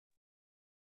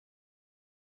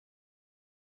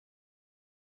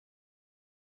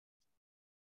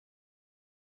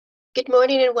Good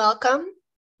morning and welcome.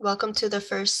 Welcome to the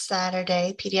first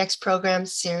Saturday PDX program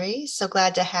series. So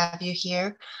glad to have you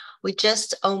here. We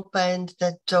just opened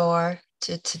the door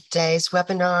to today's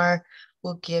webinar.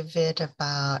 We'll give it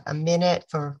about a minute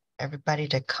for everybody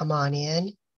to come on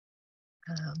in,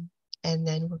 and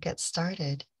then we'll get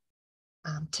started.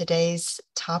 Today's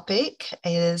topic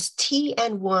is Tea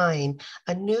and Wine,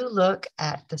 a new look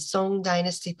at the Song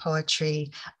Dynasty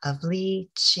poetry of Li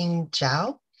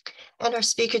Qingzhao. And our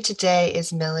speaker today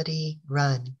is Melody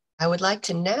Ren. I would like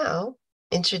to now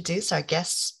introduce our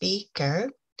guest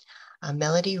speaker,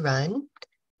 Melody Ren.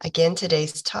 Again,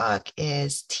 today's talk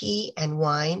is Tea and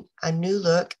Wine, a new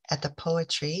look at the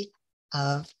poetry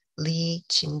of Li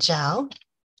Qingzhao.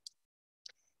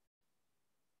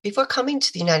 Before coming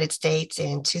to the United States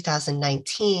in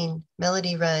 2019,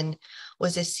 Melody Ren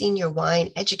was a senior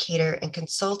wine educator and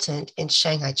consultant in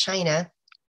Shanghai, China.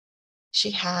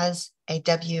 She has a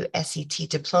WSET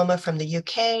diploma from the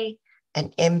UK,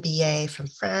 an MBA from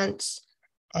France,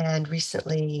 and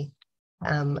recently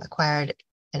acquired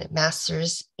a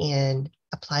master's in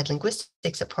applied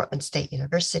linguistics at Portland State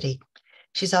University.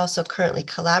 She's also currently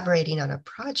collaborating on a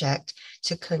project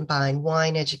to combine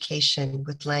wine education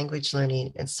with language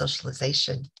learning and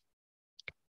socialization.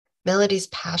 Melody's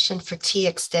passion for tea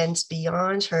extends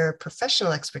beyond her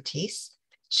professional expertise.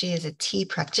 She is a tea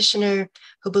practitioner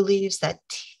who believes that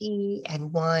tea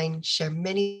and wine share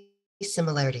many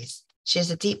similarities. She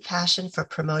has a deep passion for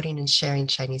promoting and sharing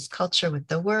Chinese culture with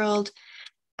the world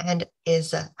and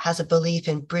has a belief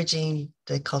in bridging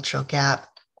the cultural gap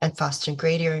and fostering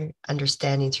greater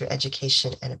understanding through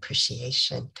education and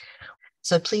appreciation.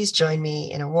 So please join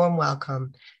me in a warm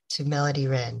welcome to Melody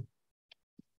Ren.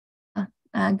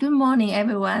 Good morning,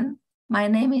 everyone. My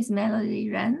name is Melody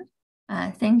Ren.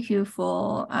 Thank you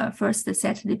for first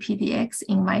Saturday PDX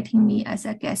inviting me as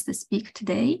a guest speaker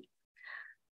today.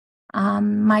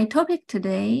 My topic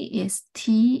today is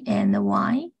Tea and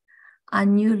Wine, a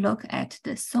new look at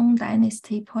the Song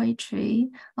Dynasty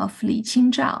poetry of Li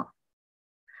Qingzhao.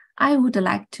 I would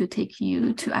like to take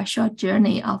you to a short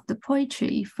journey of the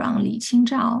poetry from Li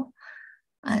Qingzhao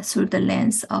through the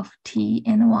lens of tea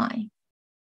and wine.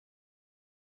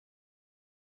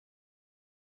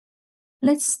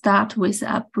 Let's start with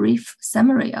a brief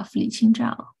summary of Li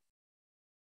Qingzhao.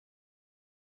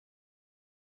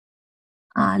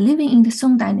 Living in the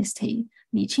Song Dynasty,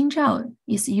 Li Qingzhao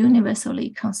is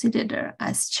universally considered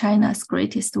as China's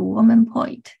greatest woman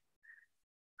poet.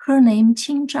 Her name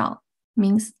Qingzhao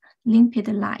means limpid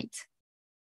light,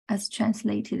 as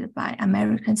translated by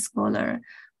American scholar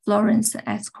Florence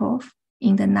Escoff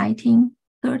in the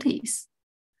 1930s.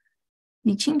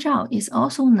 Li Qingzhao is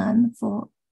also known for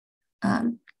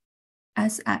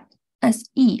as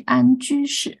Yian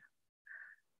Jushi.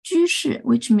 Jushi,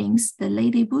 which means the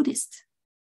lady Buddhist,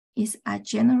 is a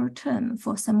general term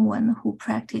for someone who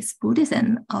practices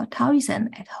Buddhism or Taoism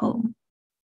at home.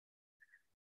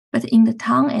 But in the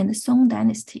Tang and Song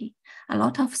Dynasty, a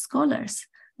lot of scholars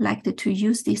liked to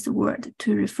use this word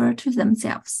to refer to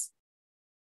themselves.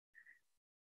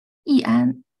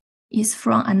 Yian is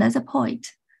from another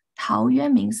poet.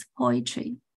 Taoyuan means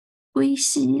poetry. 归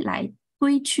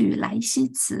去来兮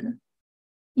辞,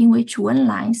 in which one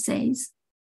line says,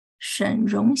 沈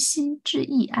容兮之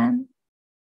易安,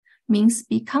 means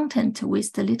be content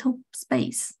with the little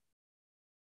space.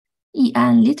 易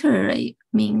安literally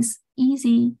means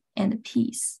easy and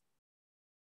peace.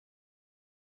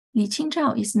 Li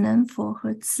Qingzhao is known for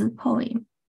her Ci poem,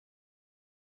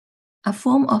 a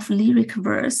form of lyric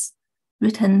verse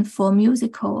written for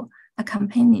musical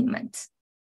accompaniment,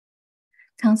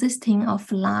 consisting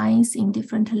of lines in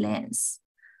different lengths.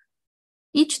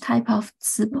 Each type of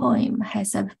Ci poem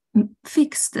has a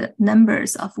fixed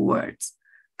numbers of words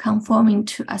conforming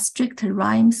to a strict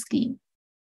rhyme scheme,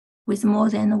 with more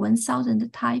than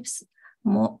 1,000 types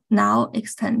now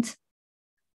extant.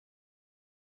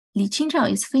 Li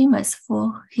Qingzhao is famous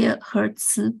for her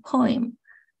Ci poem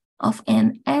of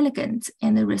an elegant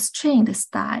and restrained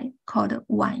style called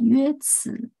婉约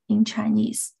词 in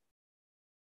Chinese.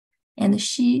 And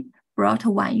she brought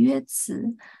婉约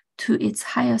词 to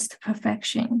its highest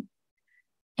perfection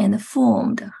and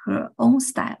formed her own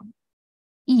style,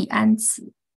 易安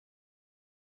词.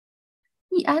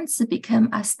 易安词 became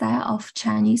a style of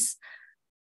Chinese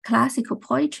classical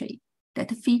poetry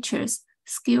that features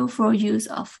skillful use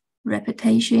of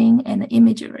repetition and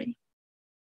imagery.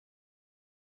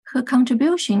 Her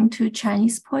contribution to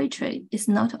Chinese poetry is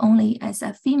not only as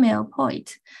a female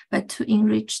poet, but to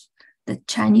enrich the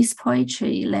Chinese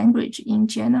poetry language in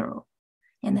general,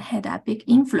 and had a big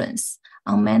influence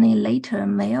on many later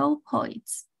male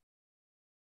poets.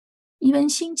 Even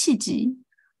辛弃疾,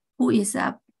 who is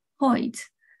a poet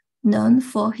known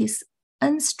for his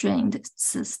unstrained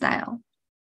style,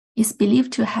 is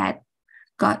believed to have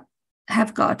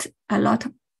got a lot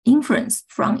of influence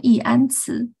from Yian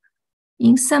Jushi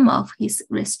in some of his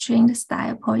restrained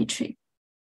style poetry.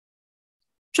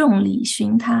 众里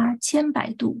寻他千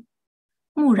百度，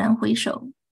蓦然回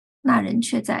首，那人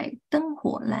却在灯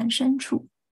火阑珊处。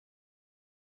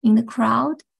In the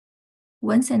crowd,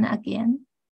 once and again,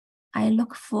 I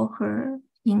look for her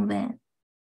in vain.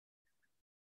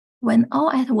 When all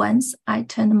at once I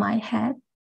turned my head,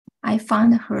 I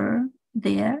found her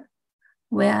there,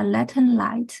 where a lantern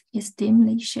light is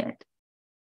dimly shed.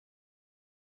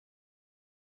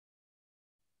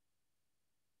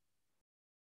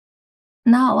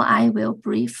 Now I will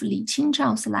brief Li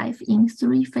Qingzhao's life in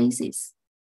 3 phases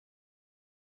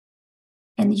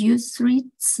and use 3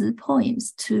 Ci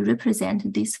poems to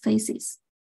represent these phases.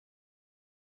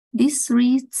 These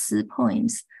 3 Ci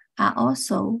poems are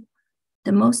also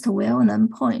the most well-known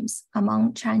poems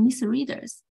among Chinese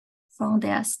readers from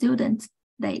their student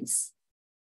days.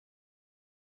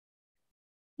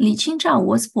 Li Qingzhao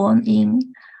was born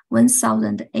in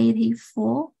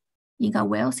 1084 in a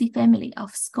wealthy family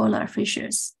of scholar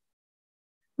officials,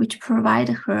 which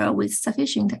provided her with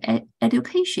sufficient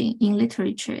education in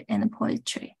literature and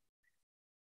poetry.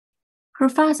 Her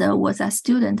father was a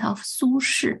student of Su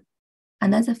Shi,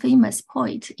 another famous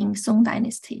poet in Song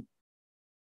Dynasty,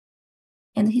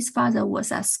 and his father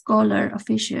was a scholar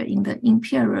official in the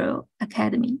Imperial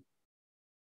Academy.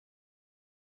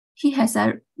 He has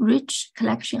a rich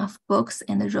collection of books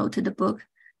and wrote the book,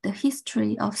 The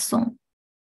History of Song.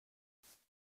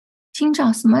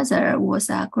 Qingzhao's mother was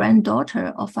a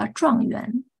granddaughter of a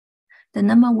Zhuangyuan, the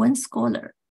 #1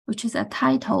 scholar, which is a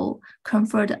title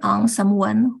conferred on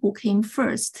someone who came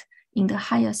first in the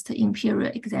highest imperial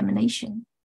examination.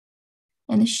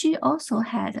 And she also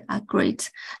had a great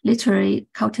literary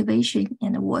cultivation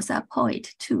and was a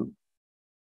poet too.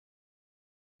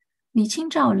 Li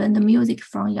Qingzhao learned music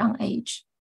from a young age,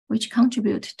 which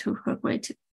contributed to her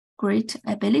great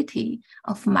ability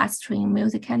of mastering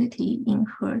musicality in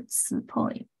her Ci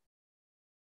poem.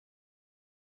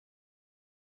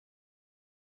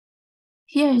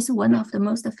 Here is one of the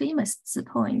most famous Ci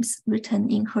poems written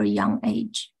in her young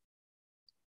age.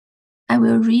 I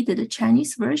will read the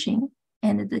Chinese version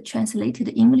and the translated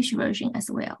English version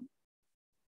as well.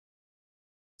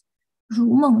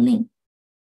 如梦令，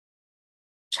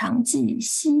常记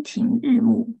溪亭日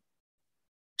暮，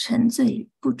沉醉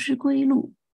不知归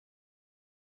路。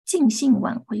尽兴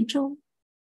晚回舟，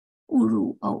误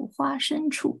入藕花深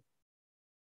处。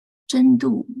争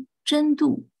渡，争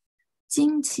渡，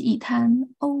惊起一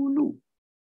滩鸥鹭。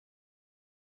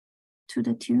To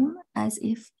the tune as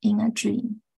if in a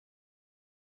dream.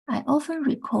 I often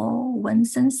recall one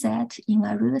sunset in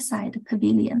a riverside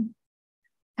pavilion.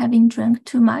 Having drank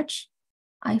too much,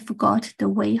 I forgot the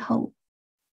way home.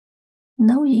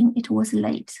 Knowing it was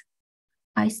late,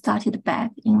 I started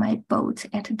back in my boat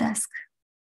at dusk,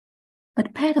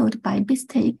 but paddled by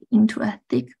mistake into a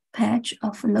thick patch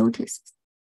of lotuses.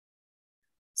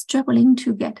 Struggling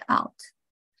to get out,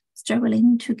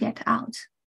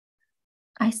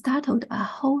 I startled a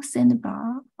whole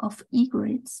sandbar of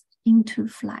egrets into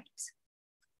flight.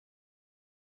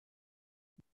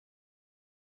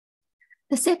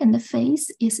 The second phase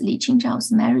is Li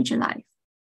Qingzhao's marriage life.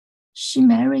 She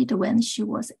married when she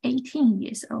was 18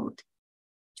 years old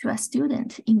to a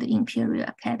student in the Imperial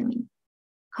Academy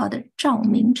called Zhao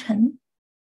Mingchen.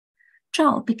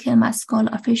 Zhao became a scholar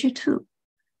official too,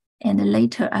 and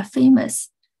later a famous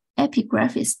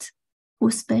epigraphist who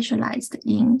specialized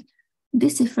in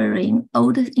deciphering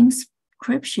old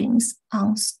inscriptions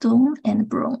on stone and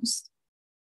bronze.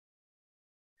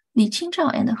 Li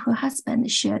Qingzhao and her husband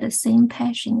shared the same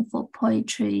passion for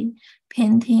poetry,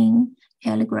 painting,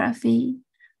 calligraphy,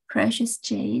 precious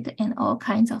jade, and all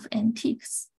kinds of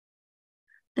antiques.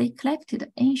 They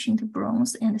collected ancient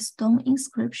bronze and stone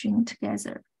inscriptions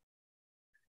together.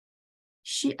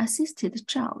 She assisted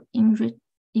Zhao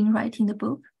in writing the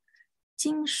book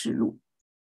Jing Shi Lu,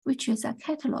 which is a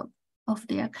catalog of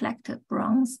their collected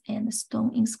bronze and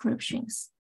stone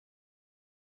inscriptions.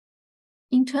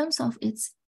 In terms of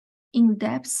its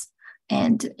in-depth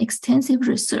and extensive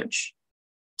research,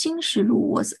 Jing Shi Lu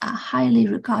was a highly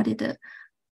regarded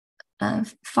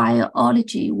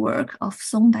philology work of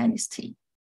Song Dynasty.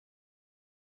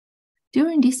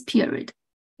 During this period,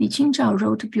 Li Qingzhao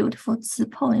wrote beautiful Ci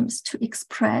poems to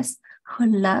express her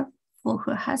love for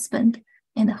her husband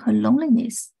and her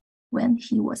loneliness when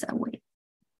he was away.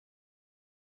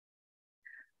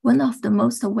 One of the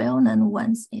most well-known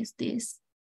ones is this.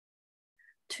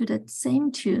 To the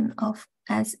same tune of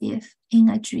as if in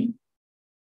a dream.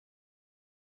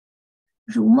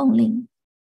 如梦令，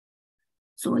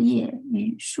昨夜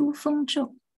雨疏风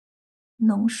骤，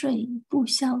浓睡不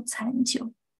消残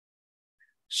酒。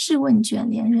试问卷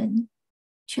帘人，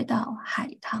却道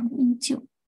海棠依旧。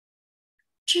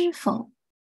知否，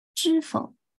知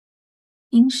否，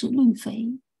应是绿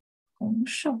肥红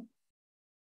瘦。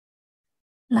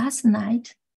Last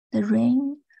night the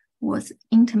rain was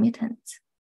intermittent,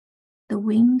 the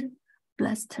wind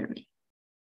blustery.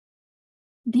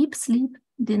 Deep sleep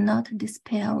did not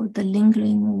dispel the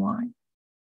lingering wine.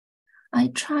 I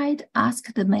tried,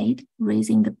 asked the maid,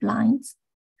 raising the blinds,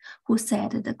 who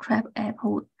said the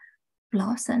crabapple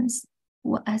blossoms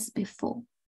were as before.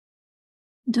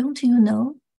 Don't you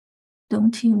know?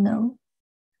 Don't you know?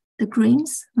 The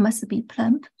greens must be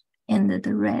plump and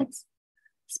the reds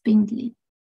spindly.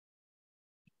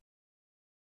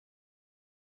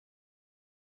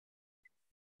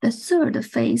 The third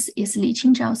phase is Li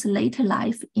Qingzhao's later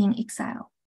life in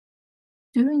exile.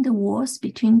 During the wars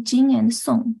between Jin and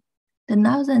Song, the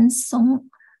northern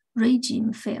Song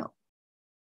regime fell.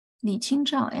 Li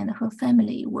Qingzhao and her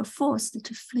family were forced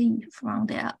to flee from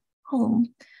their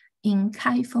home in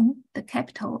Kaifeng, the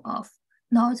capital of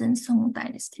northern Song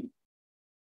Dynasty.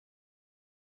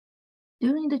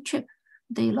 During the trip,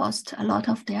 they lost a lot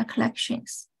of their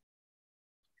collections.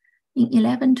 In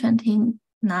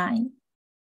 1129,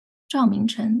 Zhao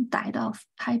Mingchen died of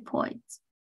typhoid.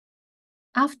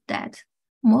 After that,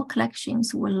 more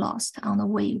collections were lost on the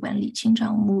way when Li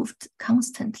Qingzhao moved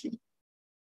constantly.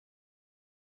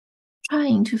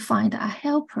 Trying to find a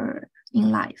helper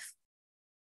in life,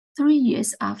 3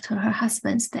 years after her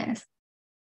husband's death,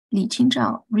 Li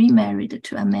Qingzhao remarried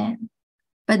to a man,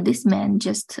 but this man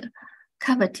just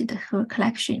coveted her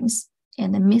collections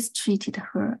and mistreated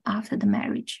her after the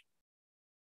marriage.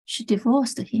 She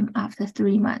divorced him after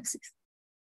 3 months.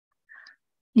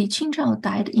 Li Qingzhao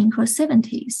died in her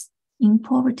 70s in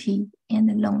poverty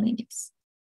and loneliness.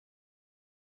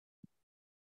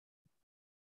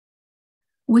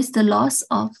 With the loss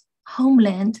of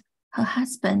homeland, her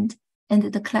husband,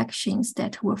 and the collections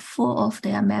that were full of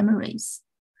their memories,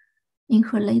 in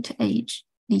her late age,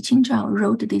 Li Qingzhao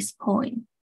wrote this poem,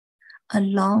 a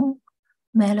long,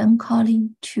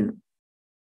 melancholy tune.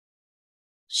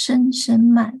 深深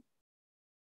慢，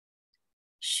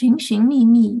寻寻觅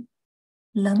觅，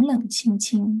冷冷清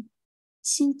清，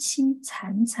凄凄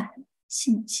惨惨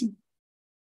戚戚。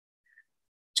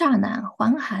乍暖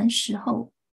还寒时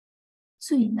候，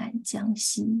最难将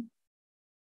息。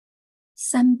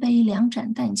3杯2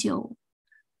盏淡酒，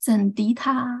怎敌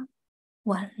他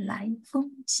晚来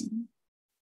风急？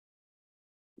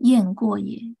雁过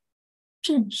也，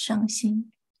正伤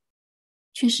心，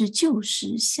却是旧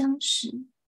时相识。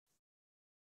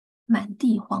满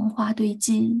地黄花堆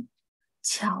积，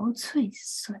憔悴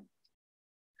损。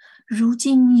如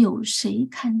今有谁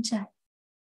堪摘？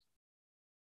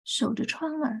守着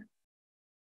窗儿，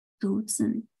独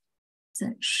自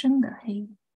怎生得黑？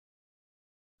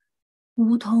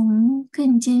梧桐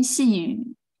更兼细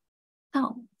雨，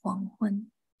到黄昏，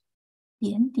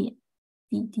点点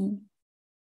滴滴。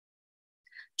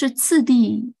这次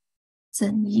第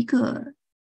怎一个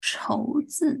愁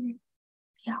字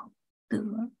了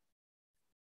得？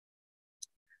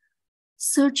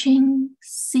 Searching,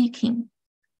 seeking,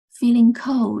 feeling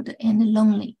cold and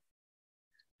lonely,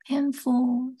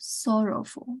 painful,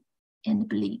 sorrowful, and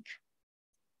bleak.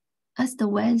 As the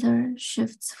weather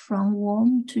shifts from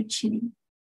warm to chilly,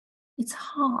 it's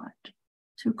hard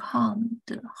to calm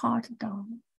the heart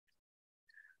down.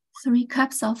 3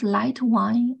 cups of light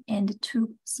wine and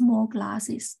 2 small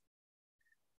glasses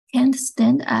can't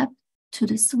stand up to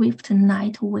the swift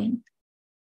night wind.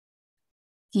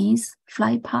 Geese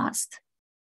fly past,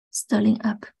 stirring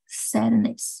up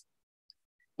sadness,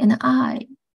 and I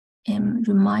am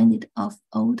reminded of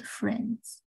old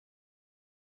friends.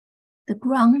 The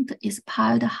ground is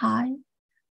piled high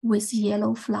with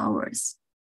yellow flowers,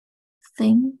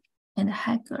 thin and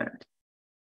haggard.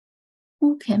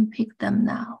 Who can pick them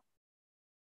now?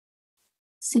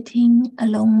 Sitting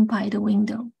alone by the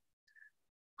window,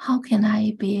 how can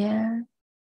I bear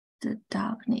the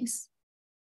darkness?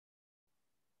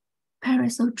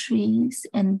 Parasol trees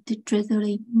and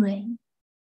drizzling rain,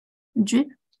 drip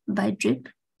by drip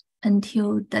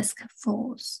until dusk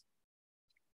falls.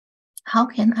 How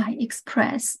can I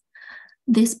express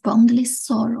this boundless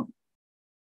sorrow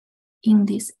in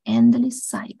this endless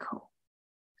cycle?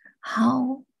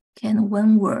 How can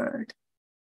one word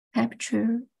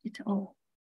capture it all?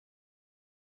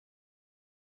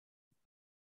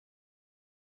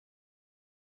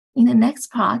 In the next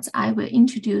part, I will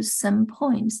introduce some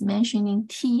poems mentioning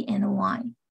tea and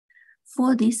wine.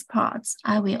 For these parts,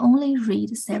 I will only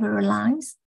read several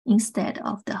lines instead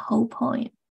of the whole poem.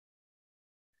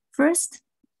 First,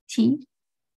 tea.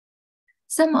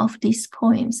 Some of these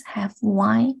poems have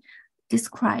wine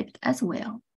described as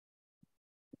well.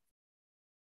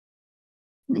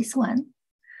 This one,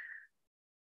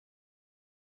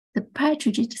 The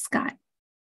Partridge Sky.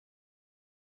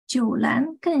 酒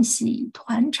阑更喜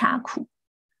团茶苦，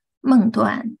梦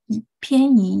断已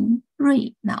偏移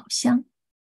瑞脑香。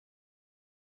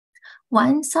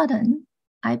One sudden,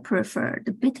 I prefer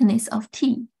the bitterness of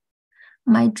tea,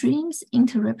 my dreams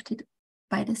interrupted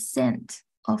by the scent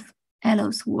of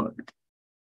aloes wood.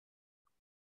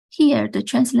 Here, the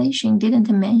translation didn't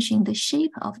mention the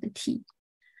shape of the tea.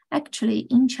 Actually,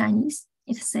 in Chinese,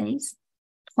 it says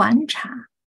团茶,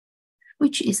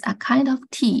 which is a kind of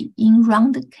tea in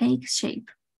round cake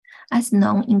shape, as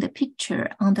known in the picture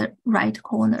on the right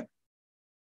corner.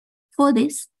 For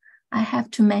this, I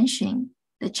have to mention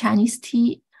the Chinese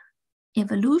tea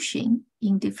evolution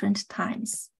in different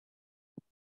times.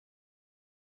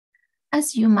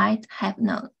 As you might have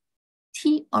known,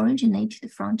 tea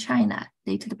originated from China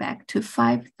dated back to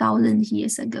 5,000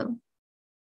 years ago.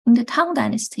 In the Song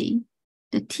Dynasty,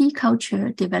 the tea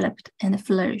culture developed and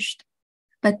flourished.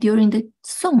 But during the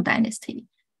Song Dynasty,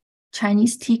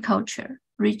 Chinese tea culture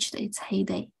reached its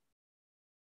heyday.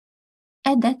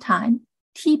 At that time,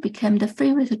 tea became the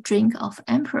favorite drink of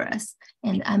emperors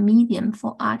and a medium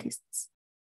for artists.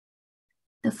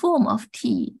 The form of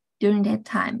tea during that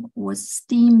time was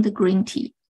steamed green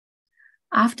tea.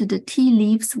 After the tea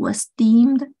leaves were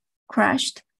steamed,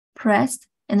 crushed, pressed,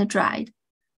 and dried,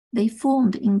 they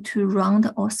formed into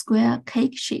round or square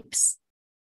cake shapes.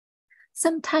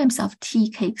 Some types of tea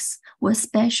cakes were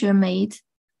specially made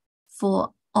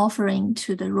for offering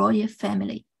to the royal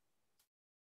family.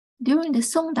 During the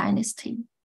Song Dynasty,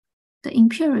 the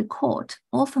imperial court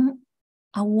often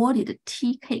awarded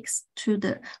tea cakes to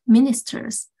the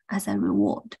ministers as a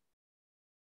reward.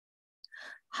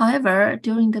 However,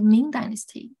 during the Ming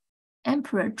Dynasty,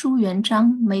 Emperor Zhu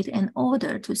Yuanzhang made an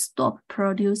order to stop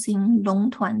producing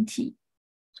longtuan tea,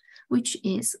 which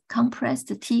is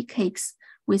compressed tea cakes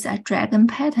with a dragon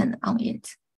pattern on it.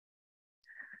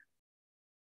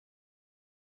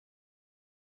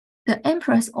 The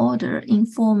emperor's order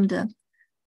informed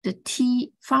the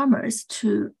tea farmers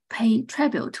to pay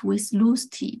tribute with loose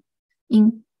tea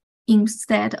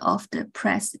instead of the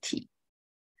pressed tea.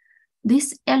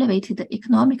 This elevated the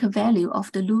economic value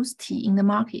of the loose tea in the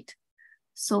market.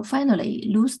 So finally,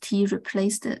 loose tea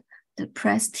replaced the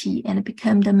pressed tea and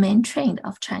became the main trend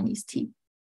of Chinese tea.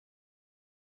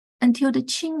 Until the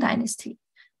Qing Dynasty,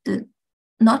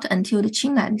 not until the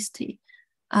Qing Dynasty,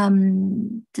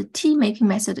 the tea making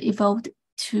method evolved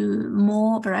to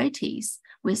more varieties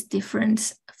with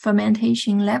different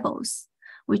fermentation levels,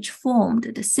 which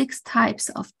formed the 6 types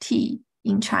of tea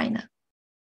in China.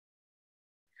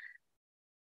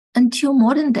 Until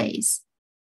modern days,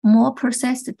 more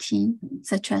processed tea,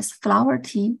 such as flower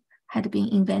tea, had been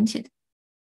invented.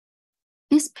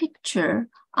 This picture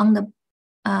on the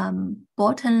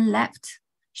bottom left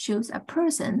shows a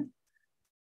person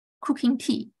cooking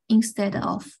tea instead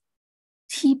of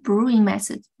tea brewing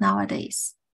method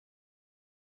nowadays.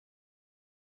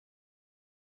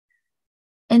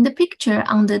 And the picture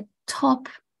on the top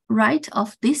right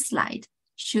of this slide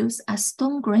shows a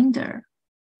stone grinder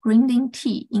grinding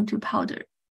tea into powder.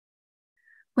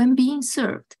 When being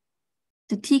served,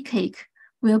 the tea cake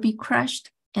will be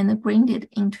crushed and grinded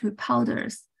into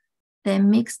powders, then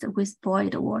mixed with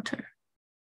boiled water.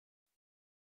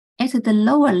 At the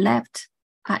lower left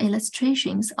are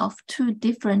illustrations of 2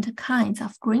 different kinds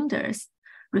of grinders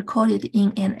recorded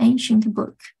in an ancient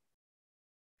book.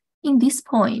 In this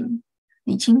poem,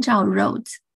 Li Qingzhao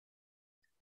wrote,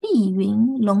 碧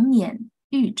云龙眼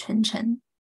玉沉沉.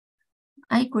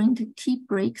 I grind tea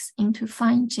bricks into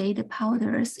fine jade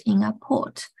powders in a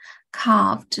pot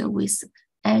carved with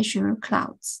azure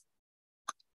clouds.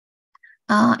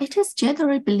 It is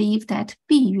generally believed that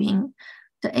碧云,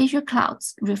 the azure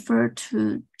clouds, refer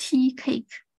to tea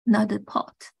cake, not the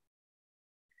pot.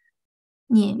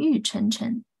 碾玉沉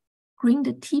沉, grind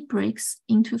the tea bricks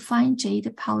into fine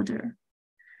jade powder.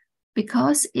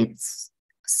 Because it's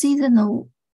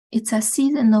a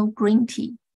seasonal green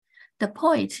tea, the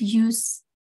poet used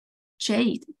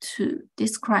jade to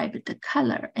describe the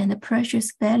color and the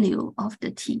precious value of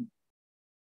the tea.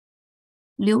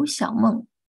 刘小梦,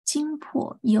 惊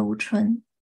破幽春.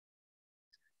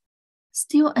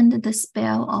 Still under the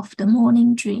spell of the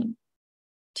morning dream,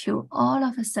 till all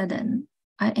of a sudden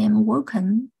I am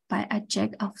woken by a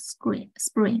jack of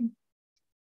spring.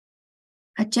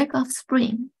 A jack of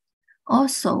spring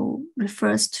also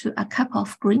refers to a cup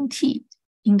of green tea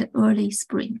in the early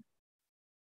spring.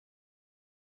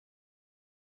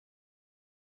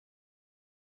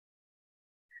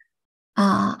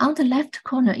 On the left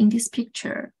corner in this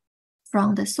picture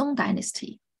from the Song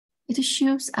Dynasty, it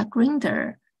shows a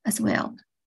grinder as well.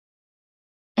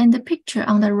 And the picture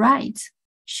on the right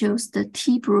shows the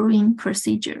tea brewing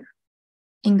procedure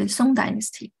in the Song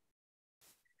Dynasty.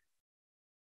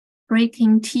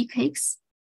 Breaking tea cakes,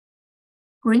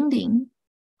 grinding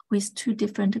with two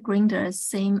different grinders,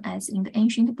 same as in the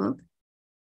ancient book,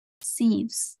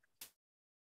 sieves,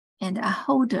 and a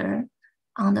holder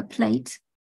on the plate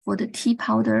for the tea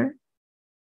powder.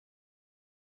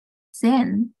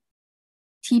 Then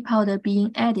tea powder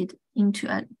being added into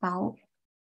a bowl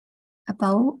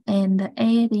and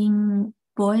adding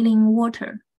boiling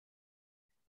water,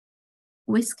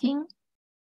 whisking,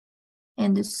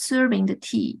 and serving the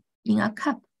tea in a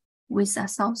cup with a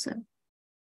saucer.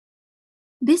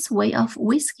 This way of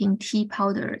whisking tea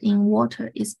powder in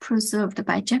water is preserved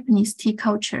by Japanese tea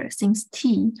culture since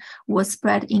tea was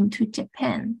spread into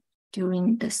Japan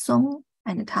during the Song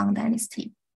and Tang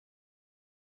dynasty.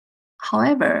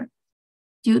 However,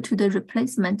 due to the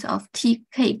replacement of tea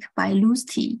cake by loose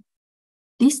tea,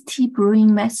 this tea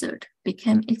brewing method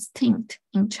became extinct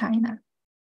in China.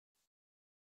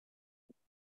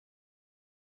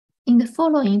 In the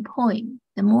following poem,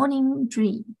 The Morning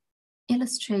Dream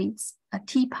illustrates a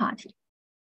tea party.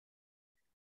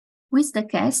 With the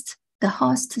guest, the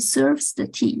host serves the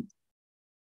tea.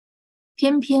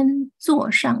 翩翩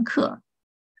座上客，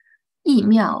异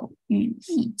妙与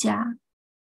异佳。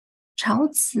朝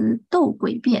辞斗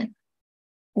诡辩，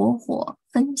火火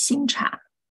分新茶。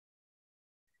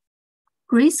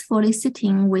Gracefully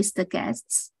sitting with the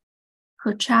guests,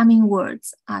 her charming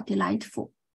words are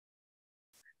delightful.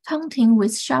 Taunting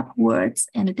with sharp words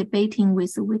and debating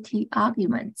with witty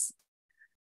arguments,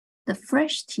 the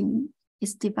fresh tea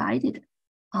is divided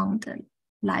on the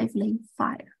lively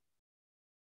fire.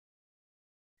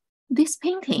 This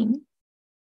painting,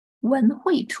 文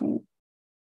绘图,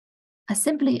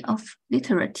 Assembly of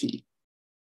Literati,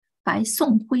 by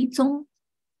Song Huizong,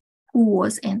 who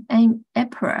was an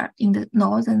emperor in the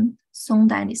northern Song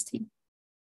Dynasty.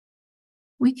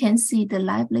 We can see the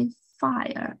lively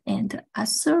fire and a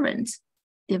servant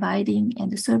dividing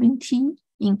and serving tea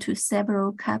into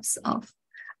several cups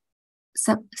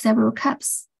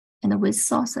and with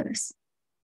saucers.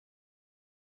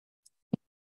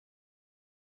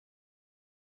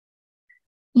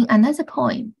 In another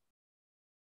poem,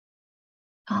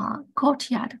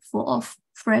 Courtyard Full of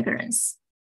Fragrance,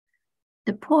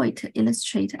 the poet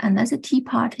illustrates another tea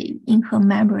party in her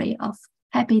memory of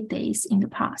happy days in the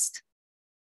past.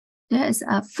 There is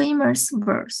a famous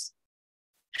verse,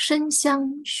 生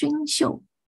香熏袖，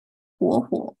火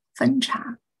火分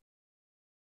茶.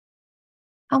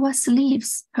 Our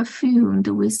sleeves perfumed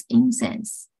with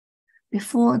incense.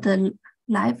 Before the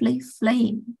lively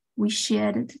flame, we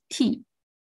shared tea.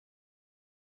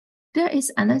 There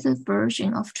is another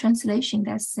version of translation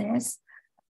that says,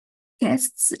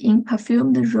 guests in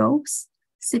perfumed robes,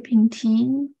 sipping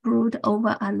tea brewed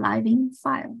over a living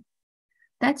fire.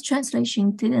 That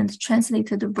translation didn't translate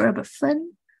the verb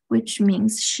分, which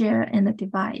means share and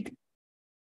divide.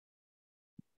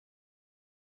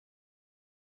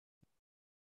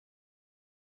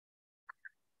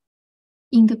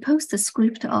 In the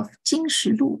postscript of 金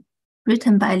石录,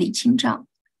 written by Li Qingzhao,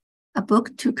 a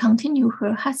book to continue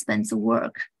her husband's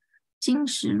work, 金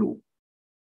石录,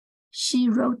 she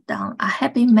wrote down a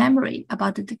happy memory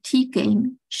about the tea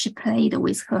game she played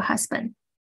with her husband.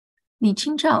 Li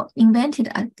Qingzhao invented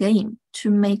a game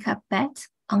to make a bet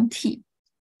on tea.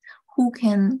 Who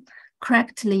can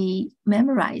correctly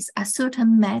memorize a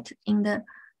certain mat in the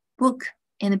book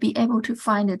and be able to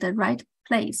find the right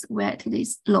place where it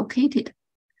is located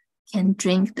can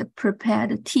drink the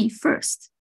prepared tea first.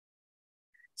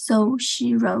 So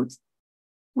she wrote,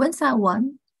 once I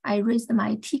won, I raised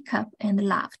my teacup and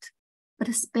laughed,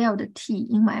 but spilled tea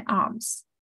in my arms.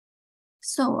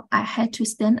 So I had to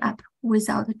stand up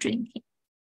without drinking.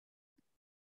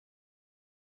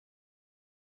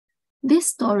 This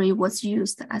story was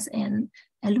used as an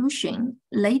allusion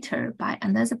later by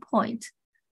another poet,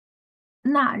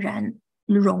 纳然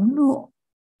容若,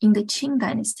 in the Qing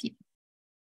dynasty.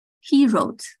 He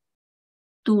wrote,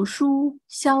 赌书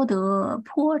消得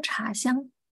颇茶香.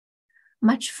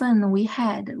 Much fun we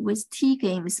had with tea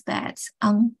games bets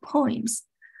on poems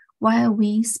while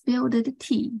we spilled the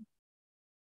tea.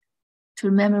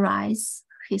 To memorize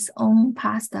his own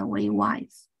passed away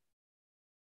wife.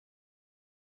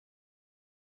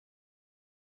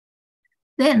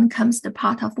 Then comes the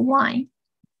part of wine.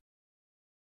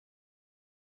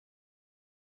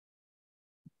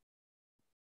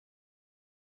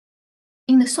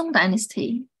 In the Song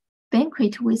Dynasty,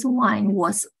 banquet with wine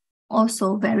was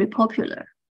also very popular.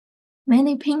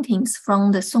 Many paintings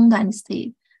from the Song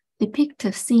Dynasty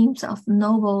depict scenes of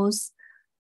nobles,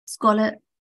 scholar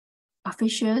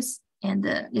officials, and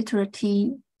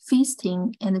literati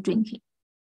feasting and drinking.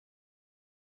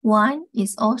 Wine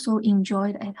is also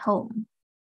enjoyed at home.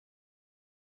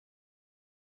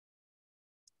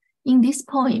 In this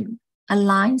poem, a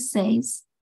line says,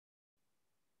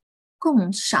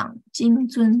 共赏金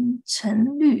樽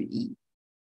沉绿矣，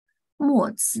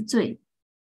莫辞醉，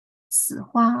此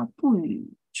花不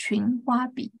与群花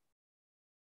比。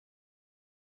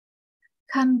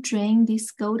 Come drain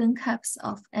these golden cups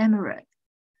of emerald,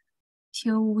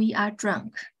 till we are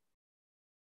drunk.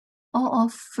 All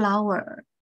of flower,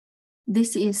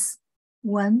 this is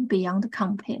one beyond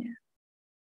compare.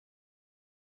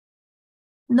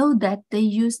 Note that they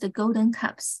used the golden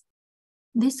cups.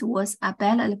 This was a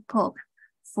belle epoque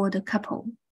for the couple.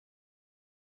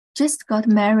 Just got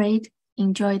married,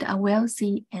 enjoyed a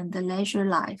wealthy and leisure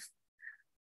life.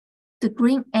 The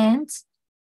green ants,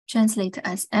 translated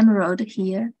as emerald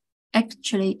here,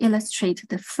 actually illustrate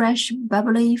the fresh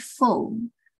bubbly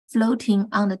foam floating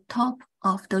on the top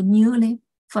of the newly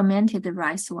fermented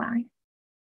rice wine,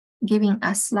 giving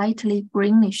a slightly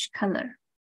greenish color.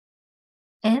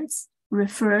 Ants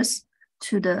refers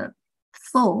to the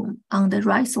foam on the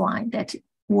rice wine that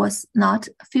was not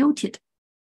filtered.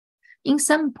 In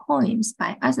some poems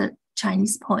by other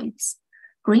Chinese poets,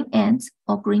 green ants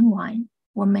or green wine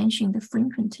were mentioned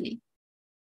frequently.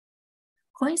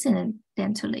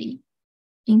 Coincidentally,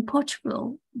 in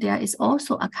Portugal, there is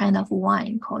also a kind of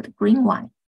wine called green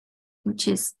wine, which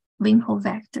is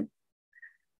Winkelwächter.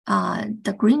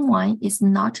 The green wine is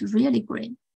not really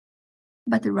green,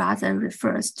 but rather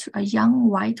refers to a young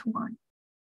white wine.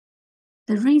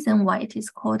 The reason why it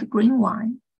is called green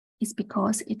wine is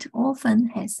because it often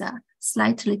has a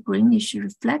slightly greenish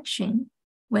reflection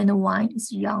when the wine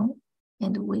is young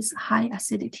and with high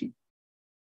acidity,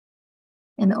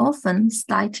 and often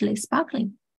slightly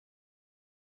sparkling.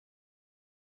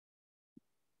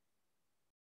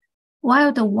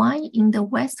 While the wine in the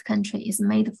West Country is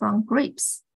made from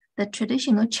grapes, the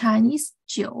traditional Chinese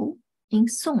酒 in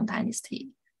Song Dynasty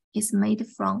is made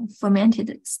from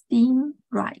fermented steamed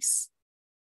rice.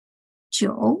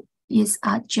 酒 is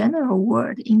a general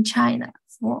word in China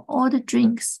for all the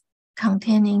drinks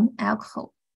containing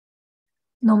alcohol,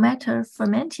 no matter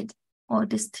fermented or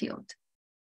distilled.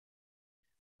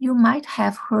 You might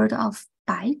have heard of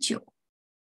白酒,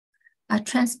 a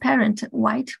transparent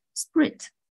white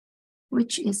spirit,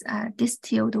 which is a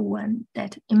distilled one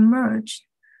that emerged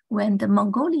when the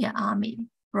Mongolian army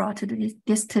brought the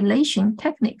distillation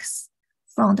techniques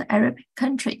from the Arab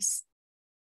countries.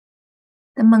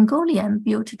 The Mongolian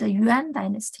built the Yuan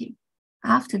dynasty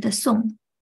after the Song,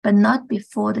 but not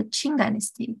before the Qing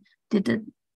dynasty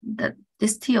did the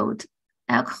distilled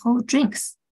alcohol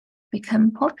drinks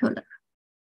become popular.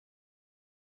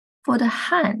 For the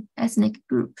Han ethnic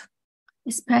group,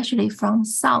 especially from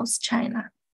South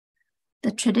China,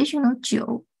 the traditional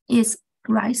酒 is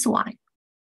rice wine.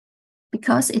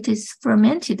 Because it is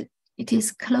fermented, it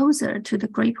is closer to the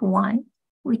grape wine,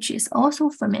 which is also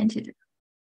fermented.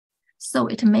 So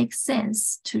it makes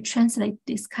sense to translate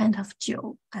this kind of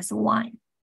酒 as wine.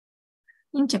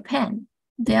 In Japan,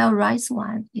 their rice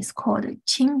wine is called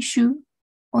Qingshu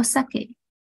or sake,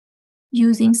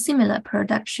 using similar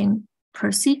production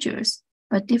procedures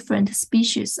but different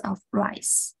species of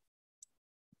rice.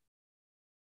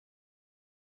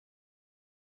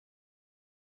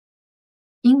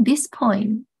 In this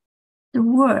poem, the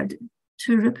word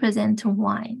to represent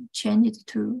wine changed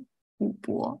to 琥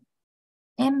珀,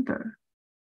 amber.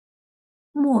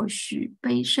 莫许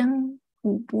杯生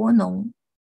琥珀浓,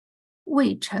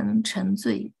 未曾沉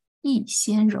醉亦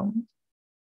先溶.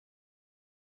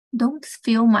 Don't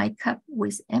fill my cup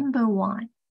with amber wine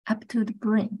up to the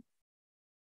brim.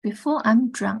 Before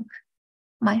I'm drunk,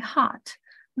 my heart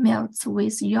melts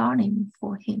with yearning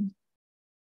for him.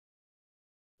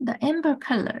 The amber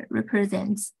color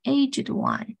represents aged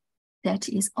wine that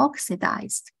is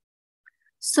oxidized,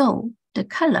 so the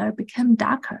color becomes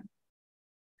darker.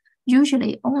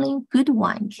 Usually only good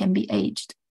wine can be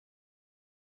aged.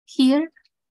 Here,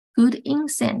 good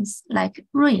incense like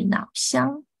瑞脑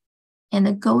香 and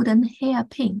the golden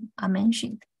hairpin are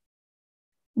mentioned.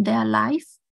 Their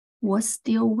life was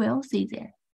still wealthy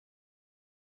then.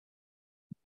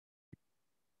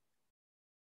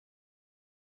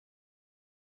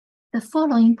 The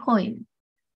following poem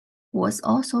was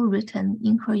also written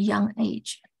in her young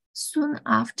age, soon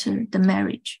after the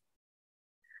marriage.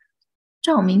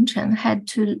 Zhao Mingchen had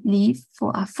to leave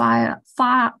for a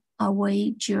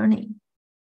far-away journey,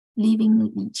 leaving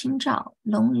Li Qingzhao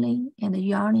lonely and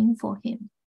yearning for him.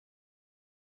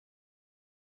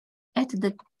 At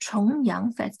the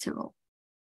Chongyang festival,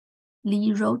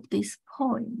 Li wrote this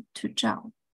poem to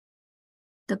Zhao.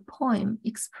 The poem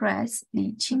expressed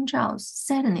Li Qingzhao's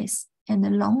sadness and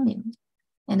longing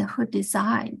and her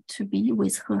desire to be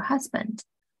with her husband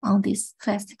on this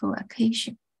festival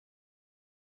occasion.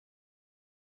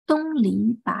 东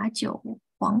篱把酒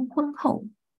黄昏后，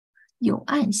有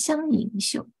暗香盈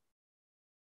袖。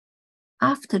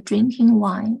After drinking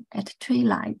wine at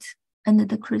twilight under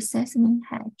the chrysanthemum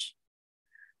hedge,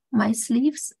 my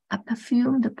sleeves are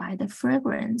perfumed by the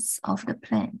fragrance of the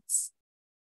plants.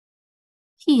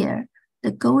 Here,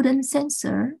 the golden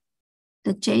censer,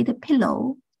 the jade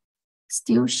pillow,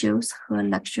 still shows her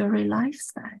luxury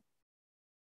lifestyle.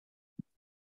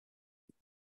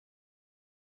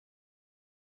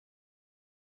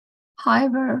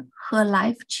 However, her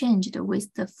life changed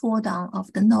with the fall down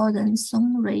of the northern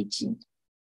Song regime.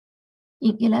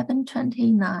 In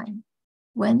 1129,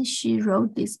 when she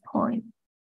wrote this poem,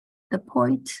 the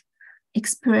poet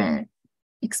experienced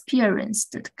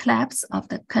the collapse of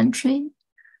the country,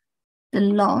 the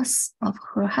loss of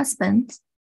her husband,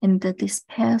 and the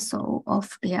dispersal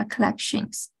of their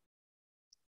collections.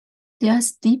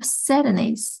 There's deep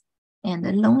sadness and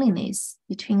loneliness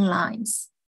between lines.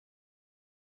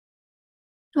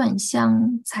 断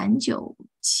香残酒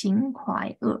情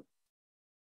怀恶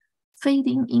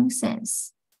fading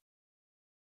incense,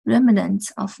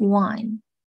 remnants of wine,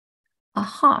 a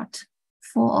heart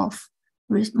full of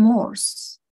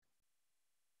remorse.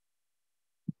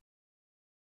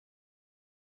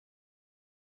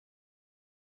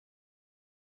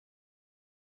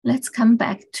 Let's come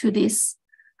back to this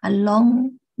a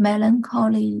long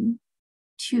melancholy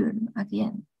tune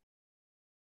again.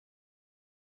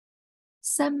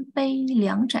 三杯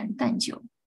两盏淡酒，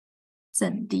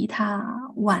怎敌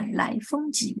他晚来风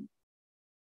急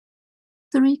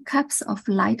 ？3 cups of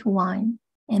light wine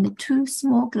and 2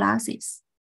 small glasses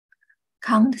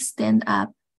can't stand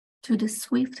up to the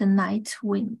swift night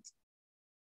wind.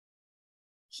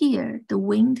 Here the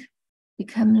wind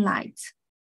became light.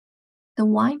 The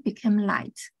wine became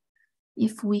light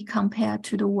if we compare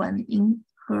to the one in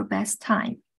her best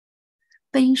time.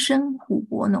 杯深琥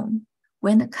珀浓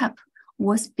when the cup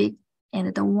was big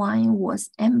and the wine was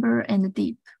amber and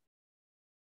deep.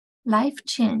 Life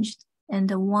changed and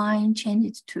the wine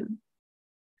changed too.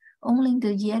 Only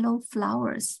the yellow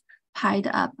flowers piled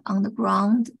up on the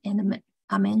ground and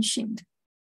are mentioned.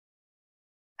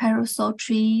 Parasol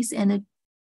trees and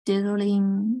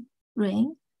drizzling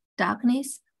rain,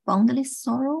 darkness, boundless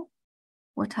sorrow.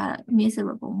 What a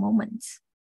miserable moment.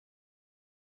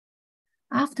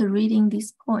 After reading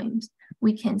these poems,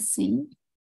 we can see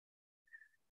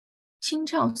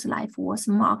Qingzhao's life was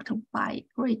marked by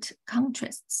great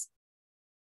contrasts.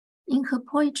 In her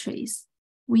poetries,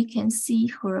 we can see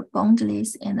her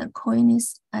boundless and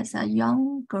coyness as a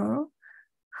young girl,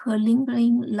 her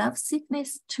lingering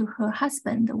lovesickness to her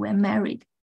husband when married,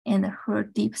 and her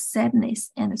deep sadness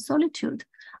and solitude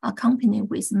accompanied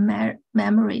with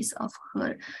memories of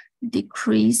her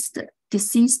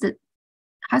deceased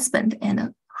husband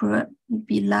and her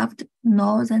beloved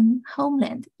northern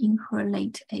homeland in her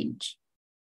late age.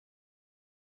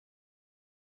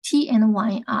 Tea and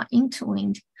wine are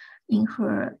intertwined in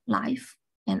her life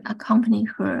and accompany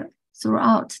her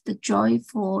throughout the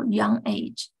joyful young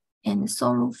age and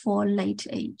sorrowful late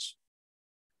age.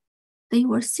 They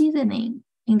were seasoning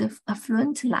in the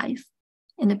affluent life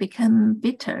and become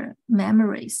bitter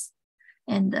memories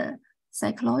and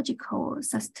psychological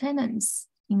sustenance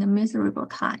in the miserable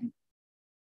time.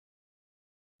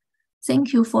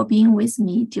 Thank you for being with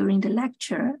me during the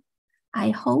lecture. I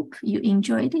hope you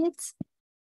enjoyed it.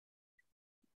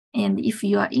 And if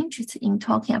you are interested in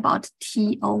talking about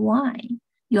tea or wine,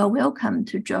 you are welcome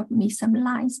to drop me some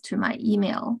lines to my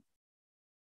email.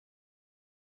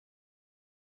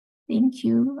 Thank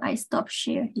you. I stop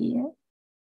share here.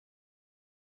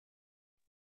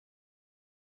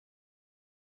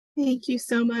 Thank you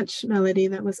so much, Melody.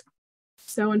 That was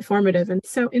so informative and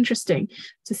so interesting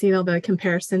to see all the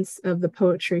comparisons of the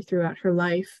poetry throughout her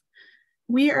life.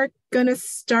 We are going to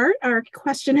start our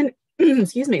question and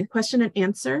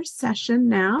answer session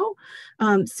now.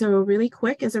 So really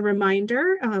quick, as a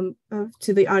reminder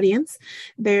to the audience,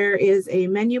 there is a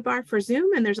menu bar for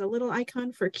Zoom and there's a little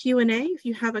icon for Q&A. If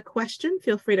you have a question,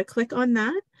 feel free to click on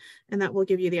that and that will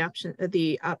give you the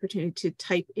opportunity to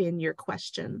type in your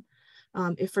question.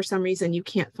 If for some reason you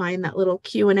can't find that little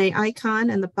Q&A icon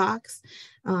in the box,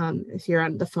 if you're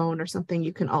on the phone or something,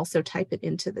 you can also type it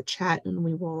into the chat, and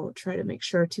we will try to make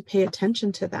sure to pay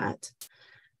attention to that.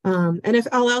 And if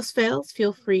all else fails,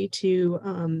 feel free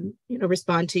to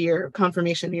respond to your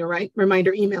confirmation, your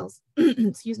reminder emails,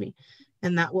 excuse me,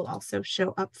 and that will also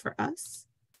show up for us.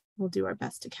 We'll do our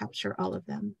best to capture all of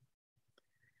them.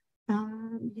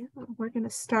 Yeah, we're going to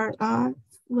start off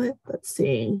with, let's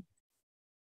see.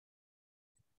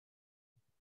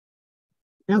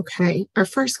 Okay, our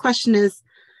first question is,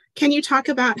 can you talk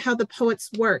about how the poet's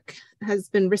work has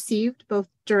been received both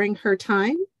during her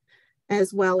time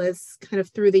as well as kind of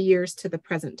through the years to the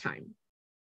present time?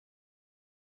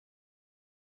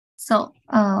 So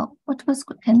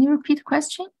can you repeat the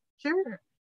question? Sure.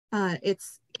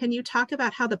 Can you talk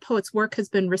about how the poet's work has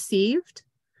been received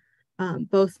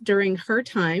both during her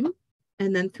time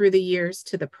and then through the years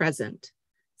to the present?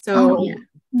 So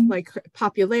like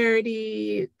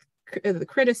popularity, the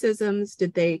criticisms,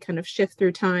 did they kind of shift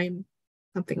through time?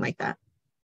 Something like that.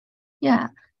 Yeah.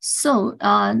 So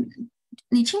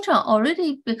Li Qingzhao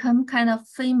already become kind of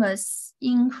famous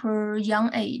in her young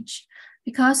age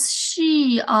because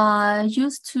she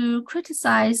used to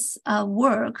criticize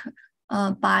work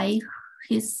by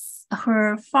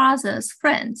her father's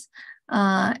friends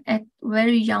at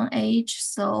very young age.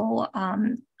 So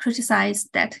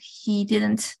criticized that he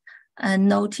didn't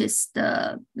notice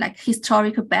the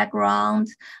historical background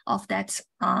of that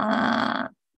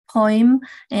poem,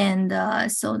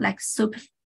 and so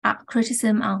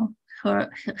criticism on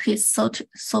his so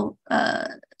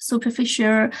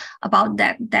superficial about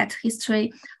that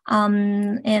history,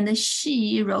 and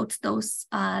she wrote those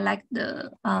like the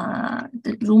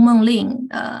Ru Meng Ling.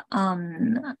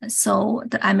 So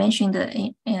I mentioned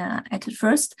at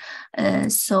first.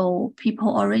 So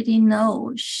people already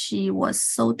know she was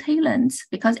so talented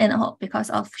because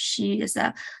of she is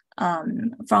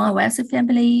from a wealthy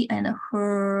family, and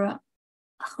her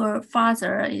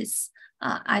father is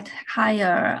at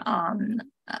higher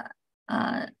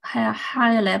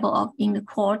level of in the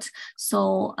court,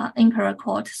 so emperor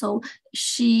court. So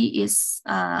she is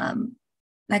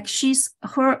she's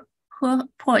her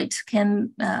poet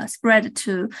can spread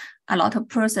to a lot of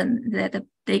person that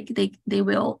they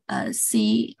will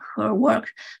see her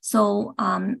work. So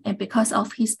and because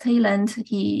of his talent,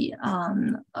 he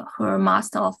her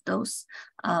master of those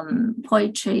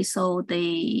poetry. So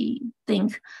they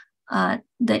think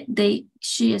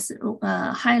she is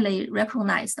highly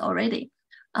recognized already,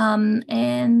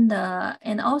 and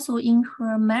also in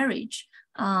her marriage,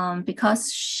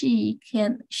 because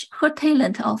her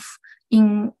talent of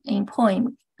in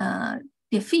poem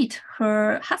defeat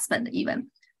her husband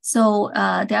even. So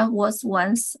there was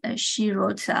once she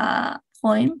wrote a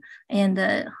poem, and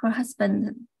her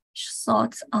husband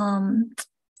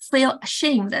feel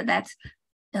ashamed that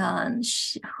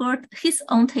his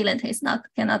own talent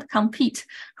cannot compete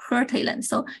her talent.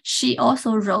 So she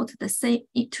also wrote the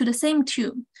same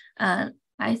tune. I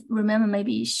remember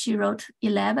maybe she wrote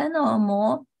 11 or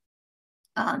more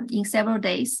in several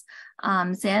days.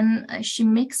 Then she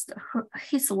mixed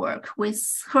his work with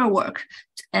her work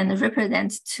and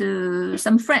represent to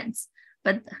some friends.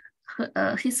 But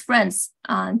his friends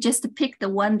just picked the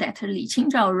one that Li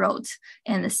Qingzhao wrote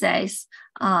and says,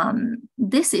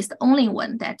 this is the only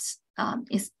one that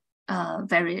is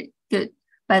very good.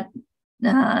 But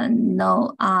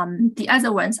no, the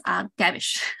other ones are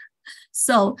garbage.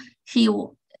 So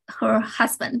her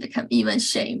husband became even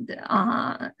shamed.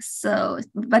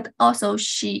 But also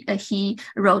he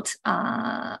wrote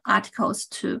articles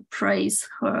to praise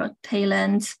her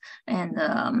talent,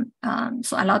 and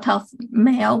so a lot of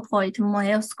male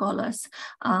scholars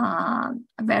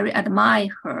very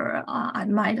admired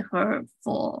her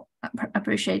for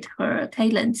appreciate her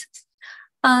talent.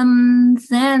 Then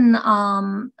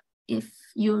if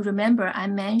you remember, I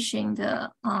mentioned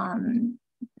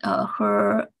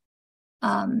her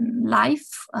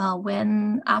life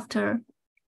when after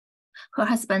her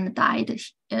husband died,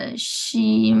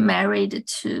 she remarried,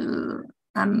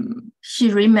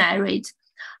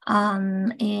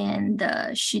 and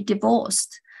she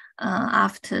divorced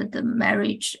after the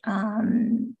marriage,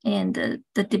 and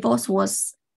the divorce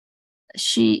was,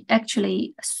 she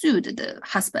actually sued the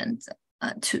husband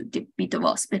to be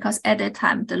divorced, because at that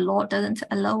time the law doesn't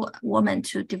allow a woman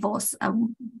to divorce her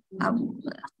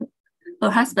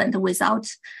husband without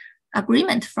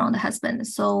agreement from the husband.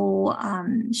 So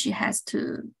she has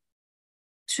to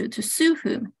sue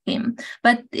him,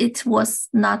 but it was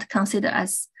not considered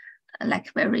as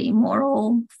very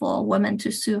moral for a woman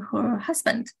to sue her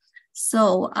husband.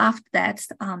 So after that,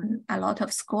 a lot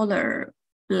of scholars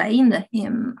blamed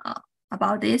him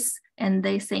about this, and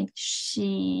they think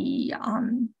she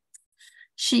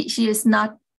is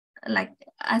not like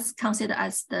as considered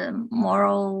as the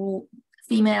moral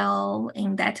female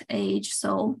in that age.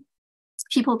 So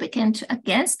people began to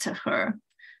against her.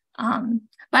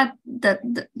 But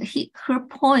her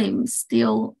poem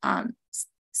still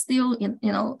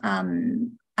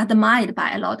admired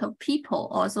by a lot of people.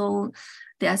 Also,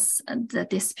 there's the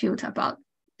dispute about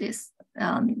this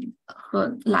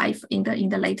her life in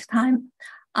the late time,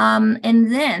 and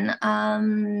then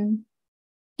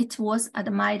it was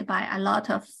admired by a lot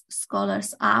of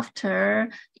scholars after.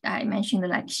 I mentioned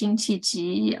like Xin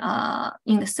Qiji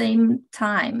in the same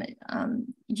time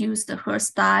used her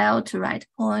style to write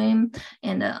poem,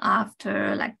 and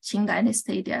after like Qing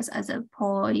Dynasty, there's other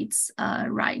poets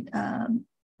write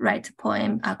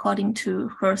poem according to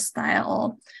her style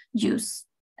or use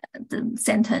the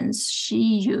sentence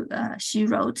she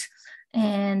wrote,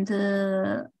 and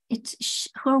her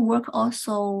work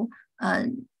also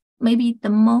maybe the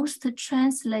most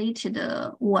translated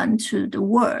one to the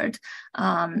world.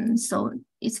 So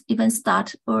it's even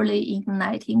start early in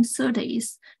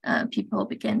 1930s. People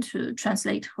began to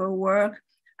translate her work,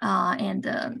 and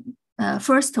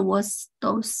first was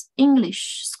those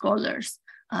English scholars,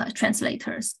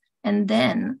 translators, and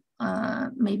then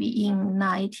maybe in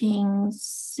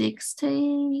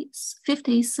 1960s,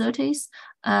 50s, 30s,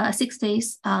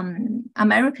 60s,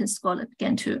 American scholars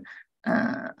began to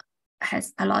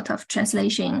has a lot of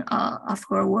translation of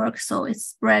her work, so it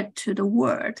spread to the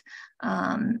world,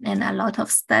 and a lot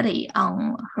of study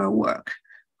on her work.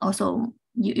 Also,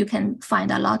 you can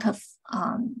find a lot of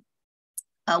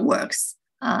works,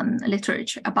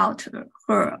 literature about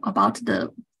her, about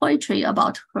the poetry,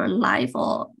 about her life,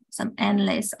 or some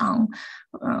analysis on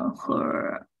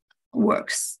her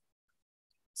works.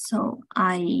 So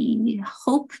I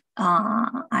hope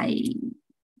I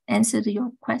answered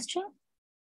your question.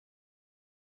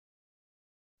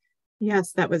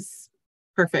 Yes, that was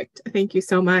perfect. Thank you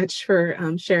so much for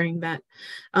sharing that,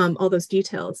 all those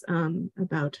details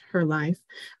about her life.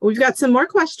 We've got some more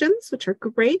questions, which are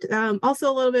great.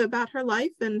 Also a little bit about her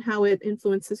life and how it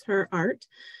influences her art.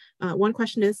 One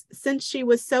question is, since she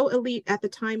was so elite at the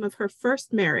time of her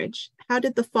first marriage, how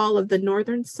did the fall of the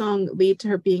Northern Song lead to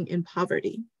her being in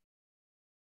poverty?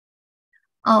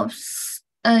 Oh,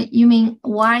 you mean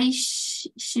why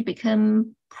she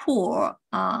became poor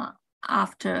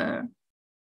after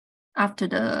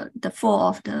the fall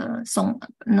of the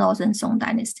Northern Song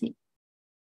Dynasty?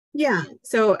 Yeah.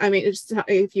 So I mean,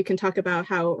 if you can talk about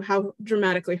how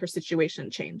dramatically her situation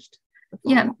changed.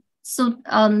 Yeah. So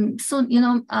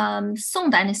Song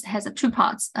Dynasty has two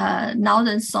parts: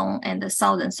 Northern Song and the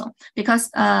Southern Song. Because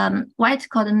why it's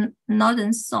called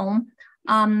Northern Song?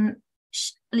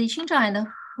 Li Qingzhao and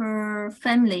her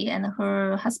family and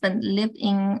her husband lived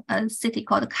in a city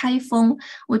called Kaifeng,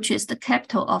 which is the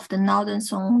capital of the Northern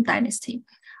Song Dynasty.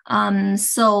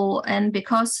 So, and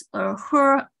because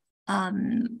her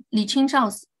Li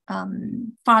Qingzhao's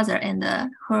father and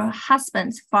her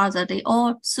husband's father, they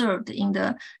all served in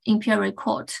the imperial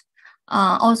court.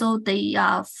 Also, they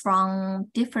are from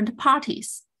different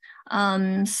parties.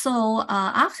 So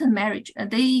after marriage,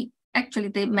 they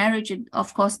marriage,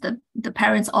 of course, the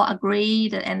parents all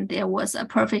agreed and there was a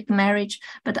perfect marriage.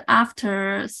 But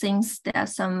after, since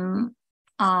there's some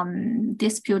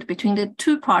dispute between the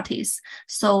two parties,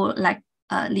 so like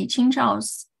Li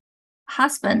Qingzhao's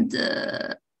husband,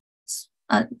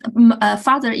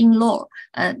 father-in-law,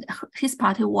 his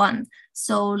party won.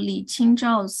 So Li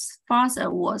Qingzhao's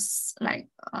father was like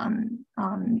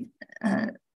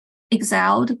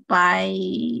exiled by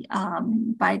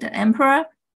the emperor.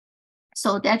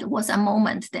 So that was a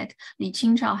moment that Li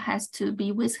Qingzhao has to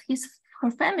be with her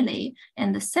family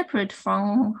and separate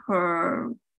from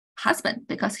her husband,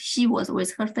 because she was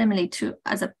with her family to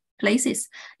other places,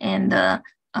 and her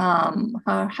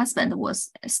husband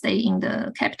was stay in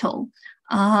the capital.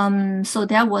 So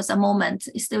there was a moment,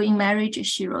 still in marriage,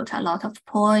 she wrote a lot of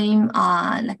poem,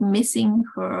 like missing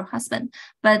her husband.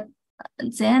 But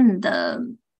then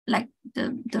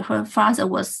her father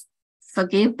was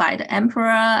forgiven by the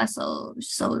emperor, so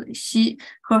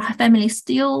her family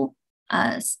still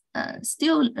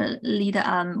lead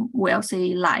a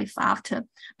wealthy life after.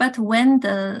 But when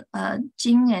the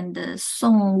Jing and the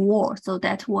Song War, so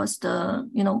that was the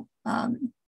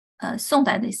Song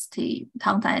Dynasty,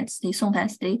 Tang Dynasty, Song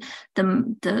Dynasty,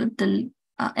 the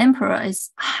emperor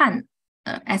is Han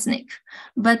ethnic,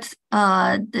 but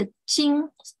the Jing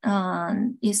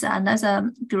is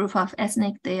another group of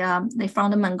ethnic. They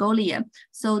from the Mongolia,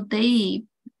 so they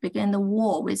began the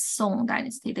war with Song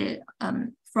Dynasty. They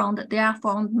they are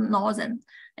from northern,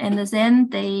 and then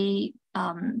they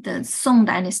the Song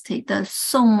Dynasty,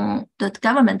 the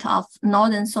government of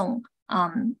northern Song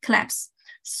collapsed.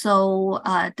 So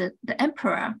the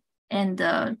emperor and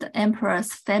the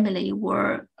emperor's family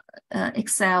were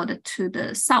exiled to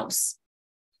the south.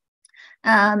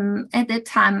 At that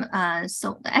time,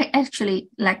 so actually,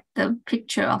 like the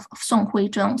picture of Song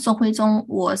Huizong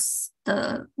was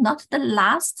not the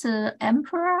last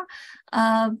emperor,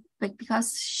 but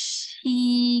because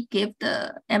he gave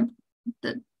the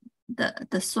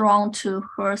throne to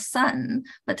her son,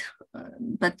 but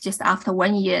just after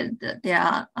 1 year,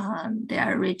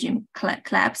 their regime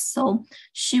collapsed. So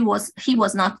he was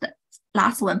not the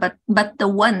last one, but the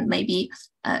one maybe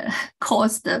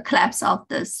caused the collapse of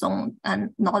the Song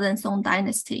Northern Song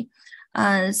Dynasty.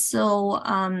 So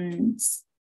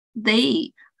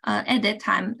they at that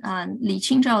time, Li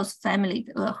Qingzhao's family,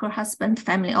 her husband's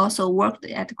family, also worked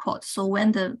at the court. So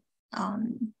when the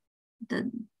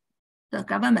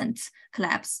government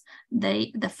collapsed,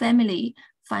 the family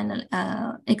finally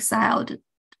exiled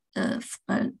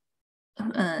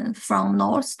from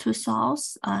north to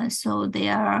south. So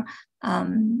their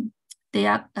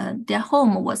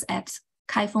home was at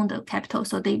Kaifeng, the capital.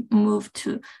 So they moved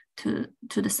to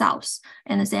the south,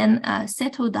 and then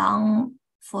settled down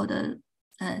for the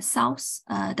south,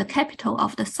 the capital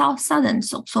of the southern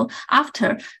Song. So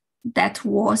after that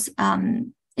was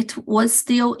it was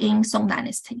still in Song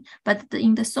Dynasty, but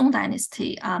in the Song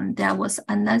Dynasty, there was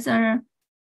another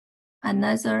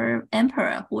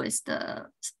emperor who is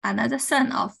another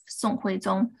son of Song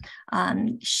Huizong.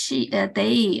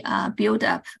 They built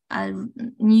up a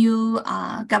new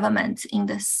government in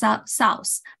the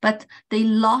south, but they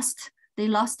lost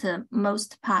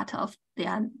most part of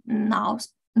their north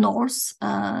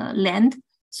land,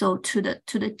 so to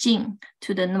the Jin,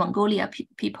 to the Mongolia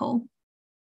people.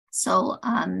 So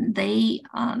they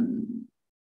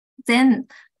then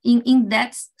in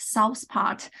that south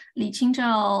part, Li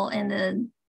Qingzhao and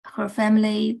her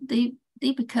family, they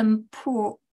become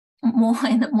poor, more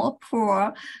and more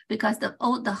poor, because the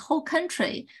whole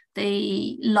country,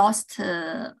 they lost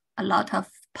a lot of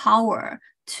power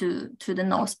to the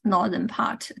northern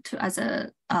part, to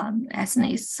other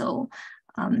ethnics. So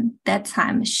that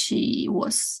time she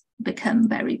become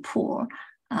very poor,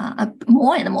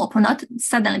 more and more poor, not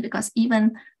suddenly, because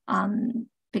even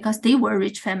because they were a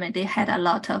rich family, they had a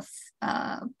lot of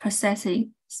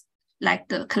processing, like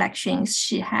the collections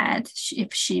she had.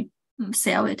 If she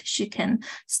sell it, she can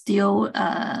still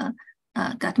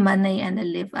get money and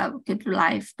live a good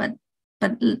life. But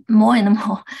more and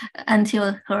more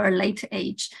until her late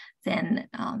age, then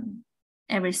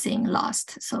everything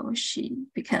lost. So she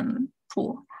became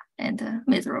poor and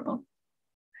miserable.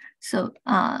 So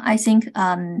I think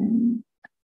Catherine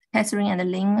and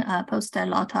Lin posted a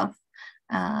lot of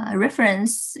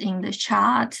reference in the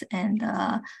chart, and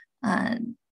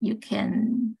you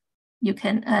can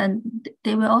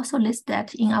they will also list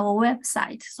that in our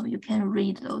website, so you can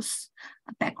read those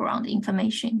background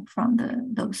information from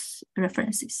those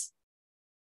references.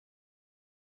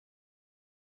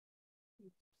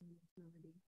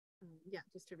 Yeah,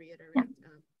 just to reiterate,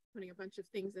 putting a bunch of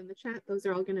things in the chat. Those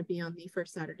are all going to be on the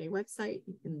First Saturday website,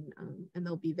 and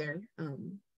they'll be there,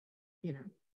 you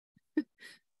know,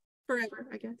 forever,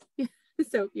 I guess. Yeah.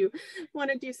 So if you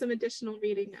want to do some additional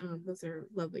reading, those are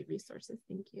lovely resources.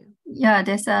 Thank you. Yeah,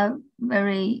 there's a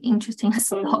very interesting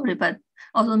story, but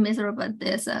also miserable.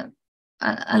 There's a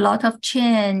lot of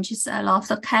changes, a lot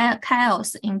of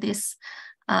chaos in this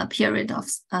period of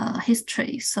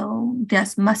history. So there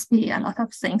must be a lot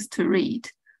of things to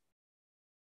read.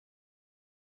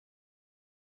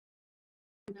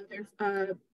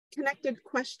 Another connected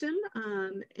question,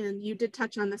 and you did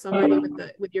touch on this already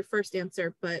with your first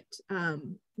answer, but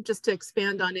just to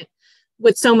expand on it,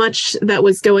 with so much that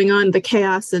was going on, the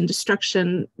chaos and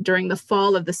destruction during the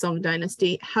fall of the Song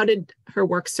Dynasty, how did her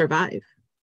work survive?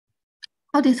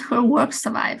 How did her work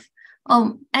survive?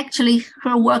 Actually,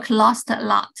 her work lost a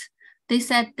lot. They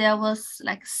said there was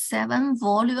like 7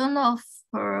 volumes of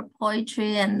her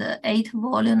poetry and 8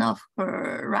 volumes of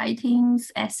her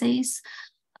writings, essays.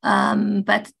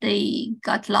 But they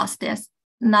got lost. There's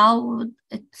now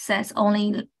it says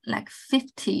only like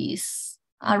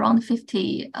around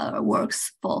 50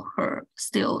 works for her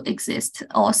still exist,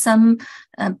 or some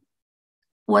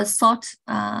was thought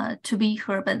to be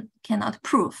her but cannot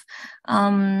prove.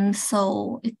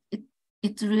 So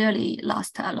it really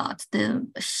lost a lot.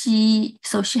 She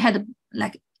had,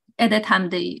 like, at that time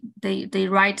they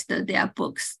write their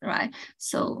books, right?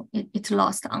 So it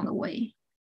lost on the way.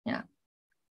 Yeah.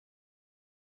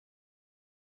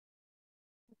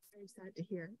 Very sad to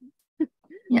hear.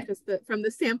 Yeah. Because from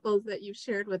the samples that you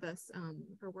shared with us,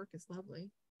 her work is lovely.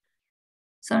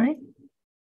 Sorry,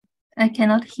 I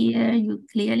cannot hear you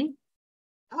clearly.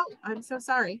 Oh, I'm so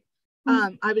sorry.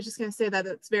 I was just going to say that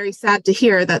it's very sad to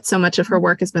hear that so much of her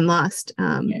work has been lost.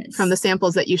 Yes. From the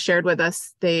samples that you shared with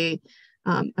us, I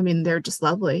mean, they're just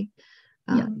lovely.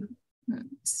 Yeah.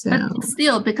 So. But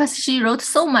still, because she wrote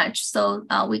so much, so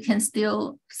we can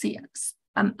still see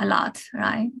a lot,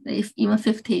 right? If even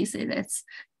 50s, it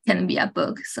can be a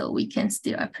book, so we can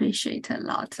still appreciate a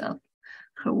lot of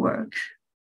her work.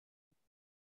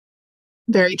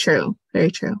 Very true. Very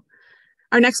true.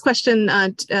 Our next question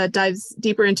dives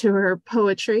deeper into her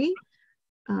poetry.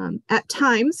 At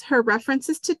times, her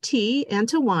references to tea and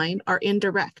to wine are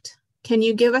indirect. Can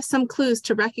you give us some clues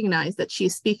to recognize that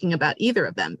she's speaking about either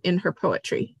of them in her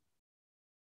poetry?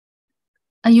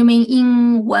 You mean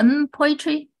in one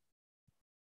poetry?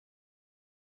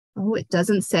 Oh, it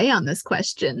doesn't say on this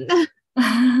question.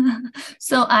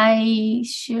 So I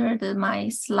shared my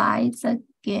slides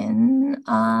again.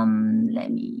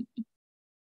 Let me.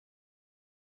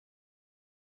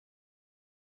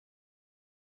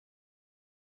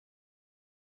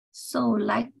 So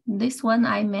like this one,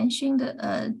 I mentioned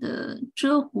the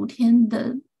遮湖天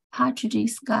的 partridge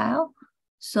sky.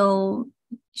 So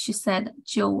she said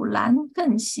酒兰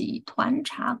更喜团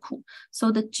茶苦.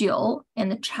 So the 酒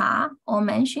and the 茶 all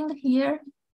mentioned here.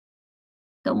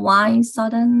 The wine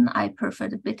sudden, I prefer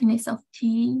the bitterness of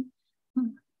tea.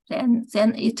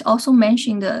 Then it also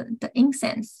mentioned the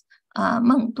incense.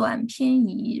 梦断偏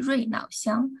移瑞脑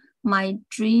香. My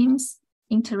dreams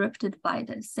interrupted by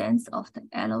the sense of the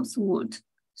aloes wood.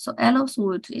 So aloes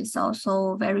wood is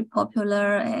also very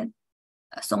popular at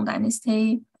Song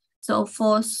Dynasty. So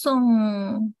for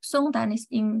Song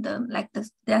Dynasty,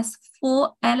 there's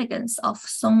 4 elegance of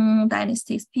Song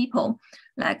Dynasty's people,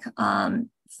 like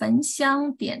焚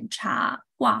香点茶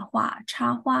挂画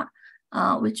插花,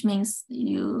 which means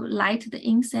you light the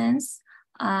incense,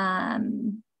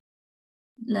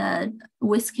 the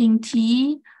whisking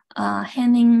tea,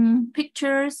 hanging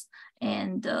pictures,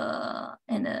 and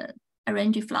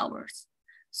arranging flowers.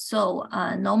 So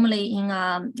normally in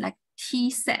like tea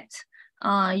set,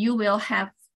 you will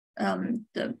have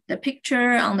the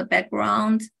picture on the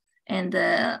background, and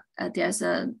there's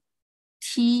a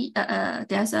tea,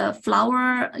 there's a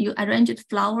flower, you arrange it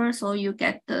flower, so you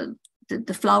get the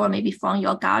flower maybe from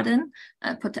your garden,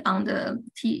 put on the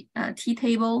tea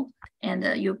table, and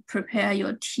you prepare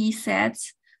your tea set.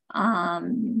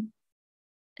 And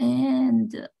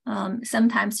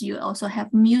sometimes you also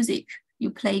have music. You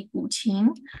play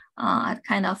guqin, a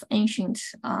kind of ancient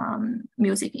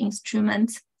music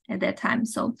instrument at that time.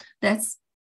 So that's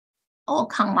all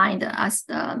combined as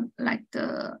the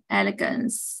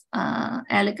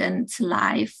elegant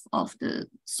life of the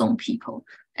Song people.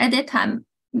 At that time,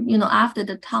 after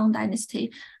the Tang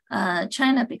Dynasty,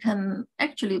 China became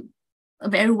actually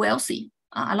very wealthy.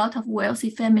 A lot of wealthy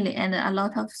family and a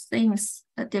lot of things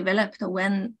developed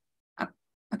when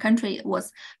a country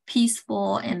was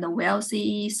peaceful and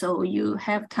wealthy. So you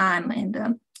have time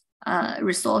and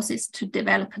resources to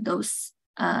develop those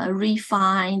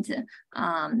refined,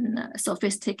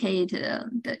 sophisticated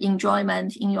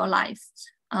enjoyment in your life.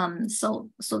 So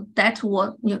that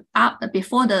was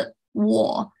before the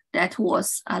war. That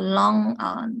was a long,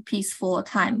 peaceful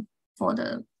time for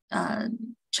the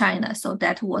China. So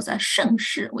that was a 盛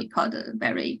世, we call it, a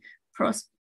very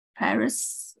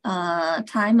prosperous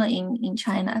time in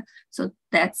China. So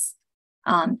that's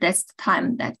the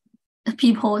time that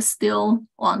people still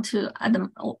want to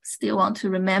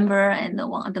remember and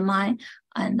want to admire.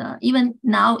 And even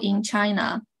now in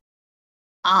China,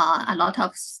 a lot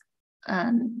of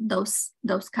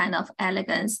those kind of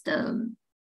elegance, the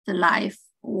life,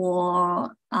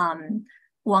 or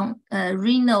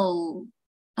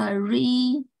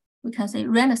we can say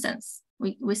Renaissance.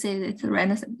 We say it's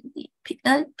Renaissance.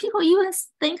 People even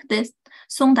think this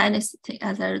Song Dynasty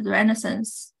as a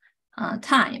Renaissance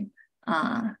time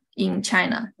in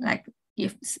China, like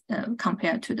if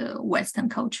compared to the Western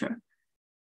culture.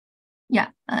 Yeah,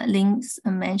 Lin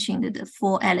mentioned the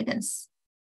 4 elegance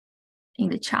in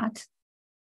the chart.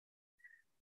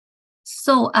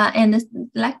 So and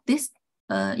like this,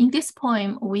 in this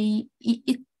poem,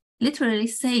 it literally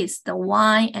says the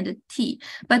wine and the tea,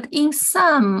 but in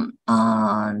some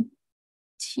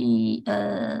tea,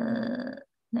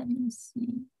 let me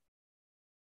see,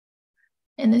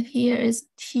 and here is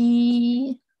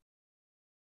tea.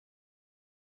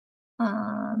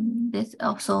 This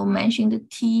also mentioned the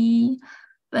tea,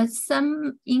 but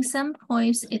in some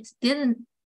poems it didn't.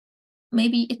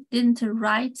 Maybe it didn't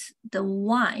write the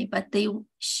wine, but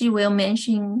she will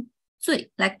mention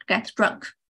醉, like get drunk.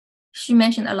 she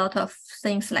mentioned a lot of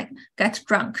things like get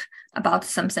drunk about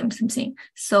something.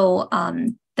 So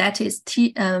that is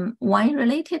wine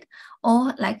related.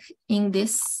 Or like in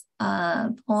this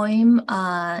poem,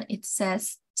 it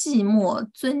says 寂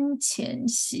寞樽前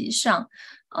席上.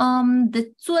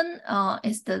 The 樽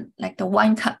is the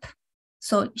wine cup.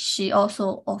 So she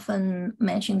also often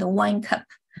mentioned the wine cup.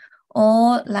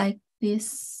 Or like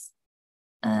this,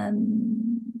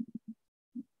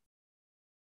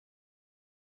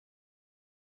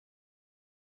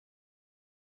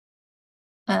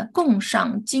 共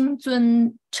赏金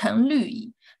樽成绿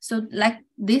蚁. So like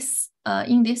this,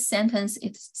 in this sentence,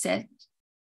 it said,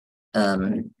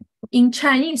 in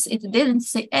Chinese, it didn't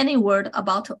say any word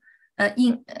about,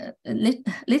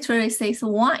 literally says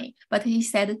wine, but he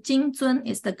said 金樽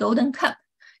is the golden cup,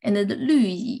 and the 绿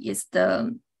蚁 is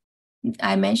the,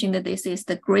 I mentioned that this is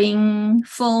the green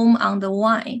foam on the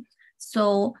wine.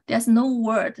 So there's no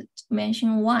word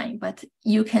mention wine, but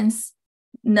you can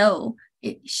know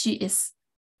she is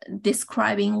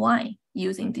describing wine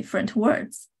using different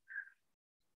words.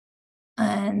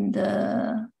 And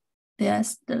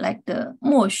there's the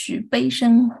莫许杯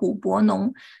身琥珀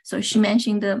浓. So she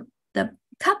mentioned the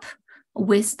cup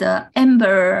with the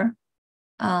amber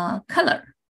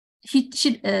color. She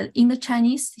in the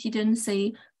Chinese, he didn't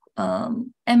say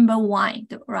amber wine,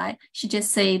 right? She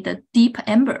just say the deep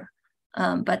amber.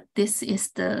 But this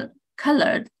is the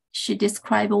color she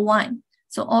described wine.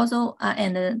 So also,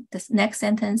 and the next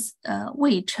sentence,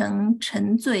 未曾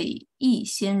沉醉意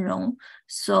先容.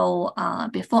 So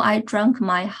before I drank,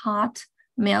 my heart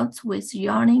melts with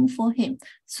yearning for him.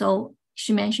 So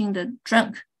she mentioned the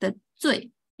drunk, the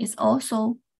醉 is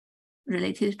also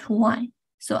related to wine.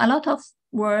 So a lot of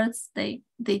words, they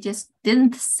just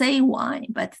didn't say wine,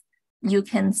 but you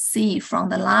can see from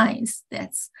the lines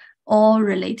that's all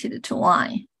related to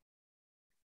wine.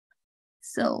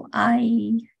 So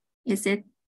am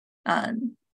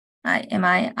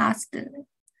I asked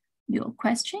your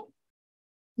question?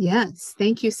 Yes,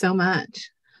 thank you so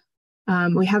much.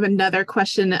 We have another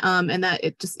question, and that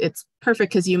it's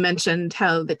perfect because you mentioned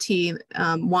how the tea,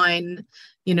 wine,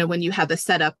 when you have the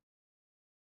setup.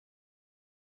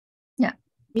 Yeah.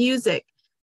 Music.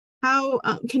 How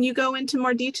can you go into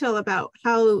more detail about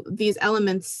how these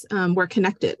elements were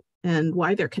connected and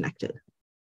why they're connected?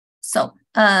 So,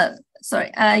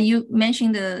 sorry, you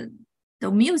mentioned the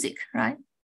music, right?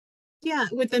 Yeah,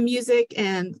 with the music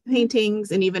and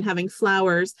paintings and even having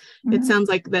flowers, it sounds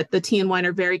like that the tea and wine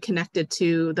are very connected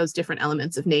to those different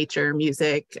elements of nature,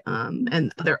 music,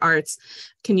 and other arts.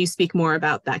 Can you speak more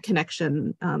about that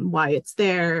connection, why it's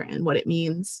there and what it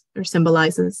means or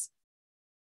symbolizes?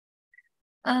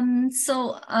 I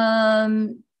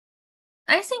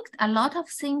think a lot of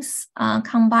things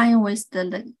combine with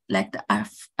the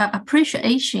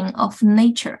appreciation of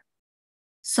nature.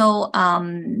 So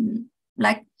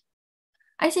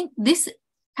I think this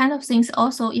kind of things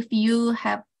also, if you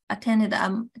have attended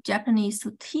a Japanese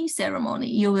tea ceremony,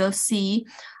 you will see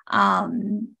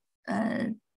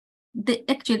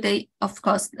they of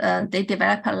course they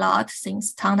develop a lot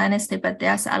since Song Dynasty, but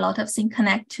there's a lot of things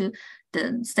connect to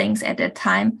the things at that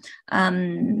time.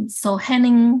 So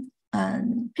hanging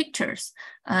pictures,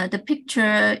 the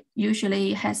picture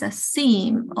usually has a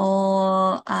theme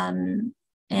or and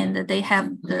they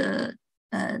have the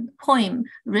poem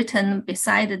written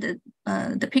beside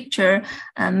the picture,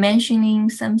 mentioning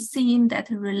some theme that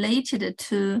related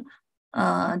to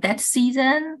that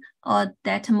season or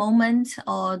that moment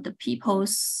or the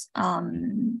people's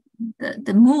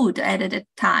the mood at that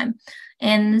time.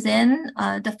 And then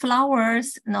the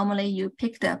flowers normally you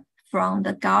picked up from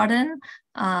the garden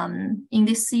in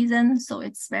this season, so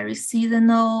it's very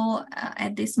seasonal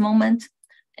at this moment.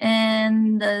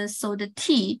 And so the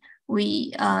tea,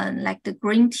 we like the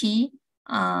green tea,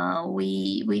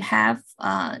 we have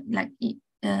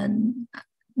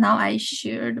now I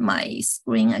shared my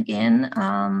screen again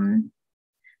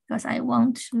because I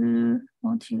want you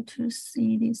to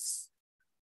see this.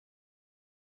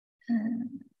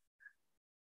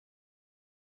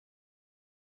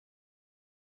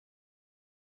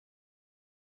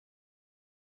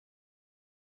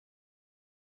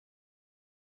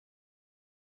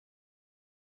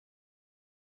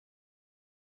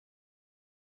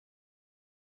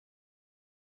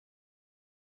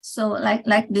 So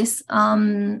like this,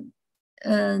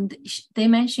 they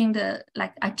mentioned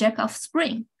like a jack of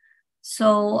spring.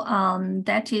 So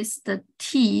that is the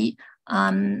tea,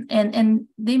 and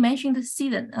they mentioned the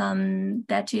season,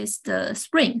 that is the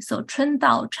spring. So 春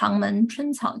到长门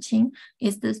春草青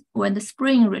is when the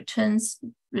spring returns.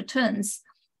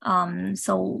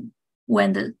 So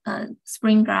when the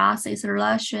spring grass is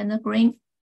lush and green.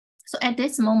 So at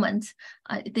this moment,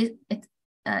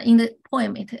 in the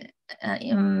poem, it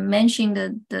mentioned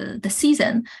the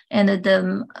season, and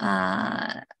the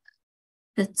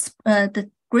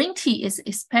green tea is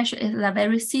especially a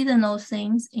very seasonal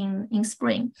thing in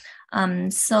spring.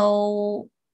 So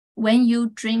when you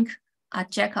drink a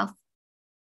cup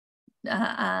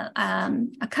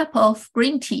of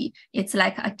green tea, it's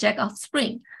like a jack of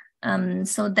spring.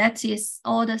 So that is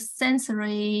all the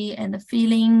sensory and the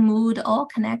feeling, mood, all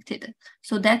connected.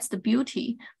 So that's the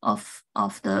beauty of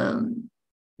the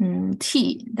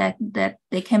tea that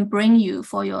they can bring you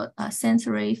for your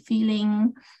sensory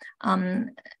feeling.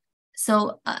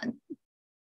 So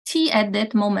tea at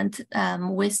that moment,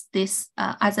 with this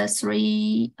other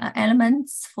three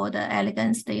elements for the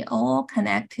elegance, they all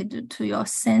connected to your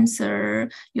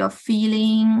sensor, your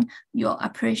feeling, your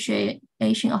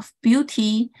appreciation of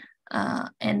beauty,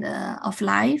 and of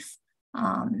life,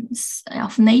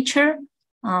 of nature.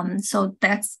 So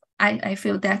that's, I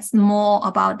feel that's more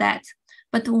about that.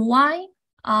 But why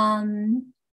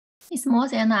it's more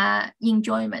than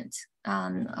enjoyment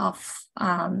of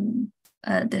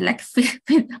the like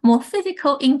more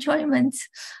physical enjoyment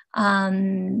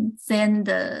than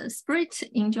the spirit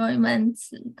enjoyment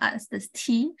as the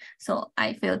tea. So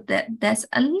I feel that that's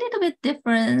a little bit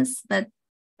difference, but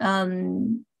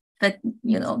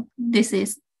you know, this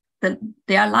is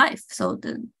their life. So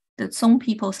the Song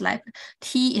people's life.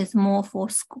 Tea is more for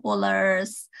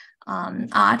scholars,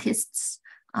 artists.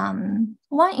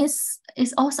 Wine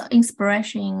is also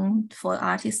inspiration for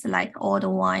artists, like all the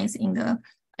wines in the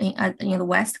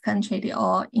West country, they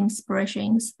are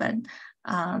inspirations, but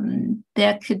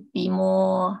there could be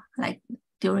more like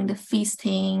during the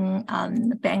feasting,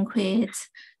 banquet.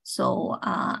 So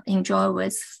enjoy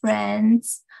with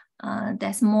friends.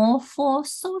 That's more for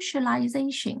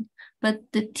socialization.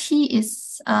 But the tea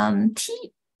is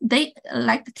tea. They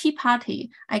like the tea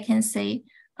party. I can say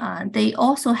they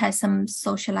also have some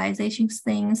socialization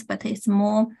things, but it's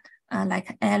more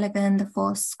like elegant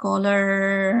for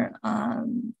scholar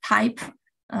type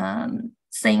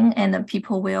thing, and the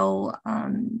people will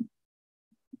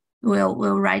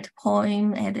write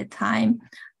poem at a time.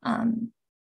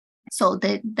 So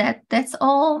that's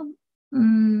all.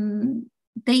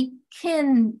 They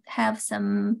can have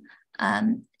some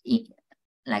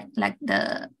like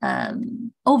the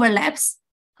overlaps,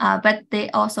 but they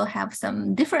also have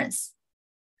some difference.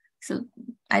 So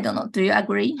I don't know. Do you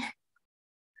agree?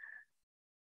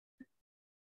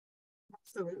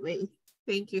 Absolutely.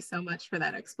 Thank you so much for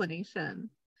that explanation.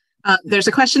 There's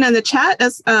a question in the chat,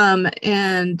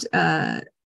 and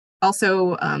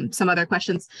also some other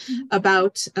questions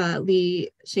about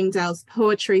Li Qingzhao's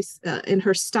poetry in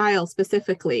her style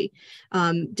specifically.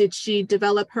 Did she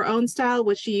develop her own style?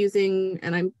 Was she using,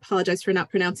 and I apologize for not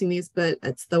pronouncing these, but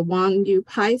it's the Wang Yu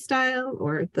Pai style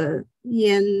or the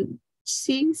Yian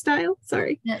Jushi style?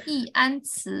 Sorry. The Yian,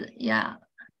 yeah.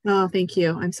 Oh, thank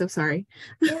you. I'm so sorry.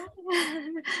 Yeah,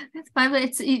 that's fine, but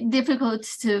it's difficult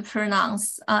to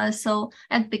pronounce. So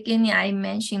at the beginning, I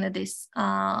mentioned this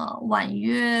Wan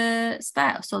Yue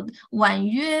style. So Wan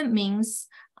Yue means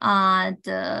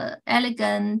the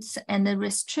elegant and the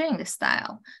restrained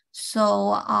style.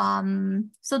 So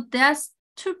so there's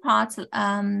two parts,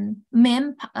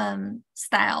 main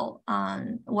style.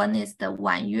 One is the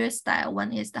Wan Yue style,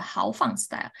 one is the Hao Fang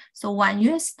style. So Wan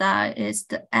Yue style is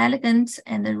the elegant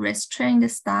and the restrained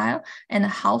style, and the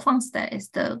Hao Fang style is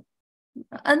the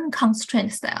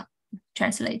unconstrained style,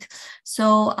 translate.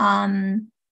 So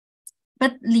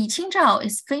but Li Qingzhao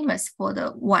is famous for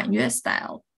the Wan Yue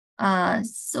style.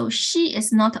 So she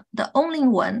is not the only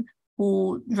one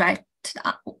who write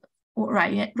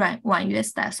Wan Yue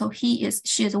style. So she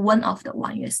is one of the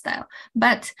Wan Yue style,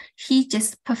 but he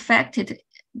just perfected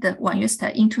the Wan Yue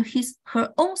style into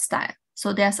her own style.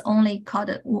 So there's only called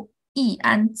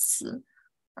Yian.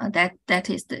 That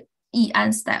is the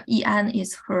Yian style. Yian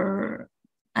is her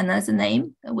another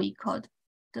name. We called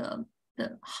the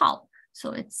Hao.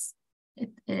 So it's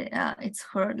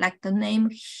her, like the name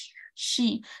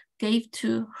she gave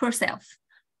to herself,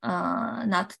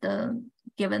 not the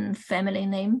given family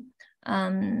name.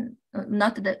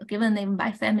 Not the given name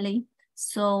by family.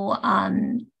 So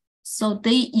so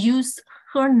they use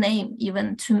her name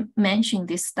even to mention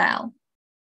this style,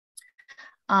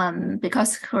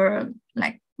 because her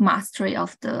like mastery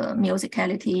of the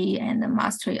musicality and the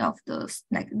mastery of the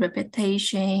like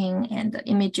repetition and the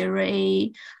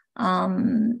imagery.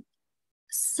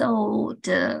 So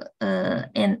the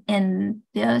and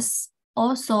there's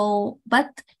also,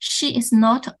 but she is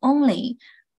not only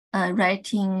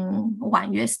writing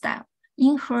Wan Yue style.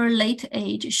 in her late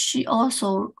age, she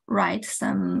also writes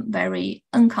some very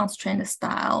unconstrained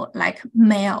style, like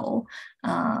male,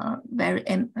 very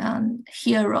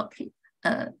heroic,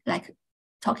 like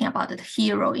talking about the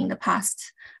hero in the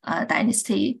past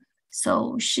dynasty.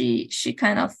 So she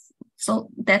kind of, so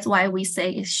that's why we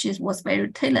say she was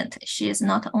very talented. She is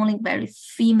not only very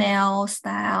female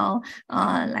style,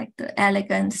 like the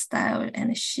elegant style,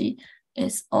 and she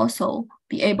is also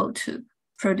be able to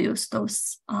produce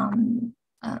those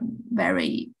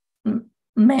very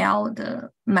male, the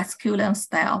masculine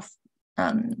style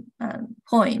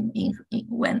poem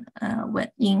when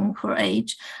in her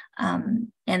age,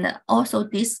 and also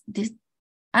this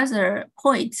other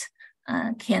poets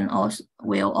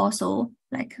will also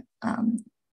like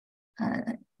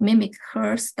mimic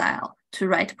her style to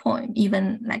write poem.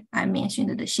 Even like I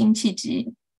mentioned, the Xin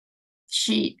Qiji,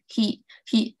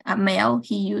 a male,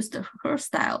 he used her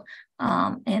style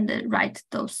and write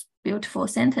those beautiful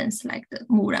sentences like the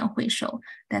蓦然回首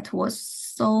that was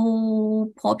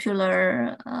so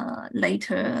popular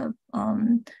later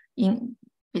in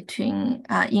the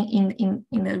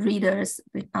readers,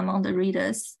 among the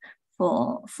readers,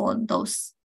 for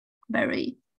those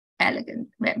very elegant,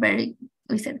 very,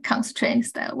 we said constrained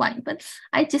style wine. But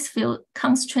I just feel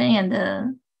constrained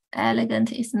and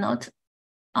elegant is not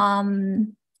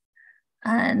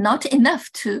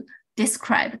enough to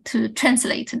describe, to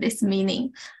translate this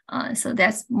meaning. So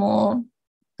that's more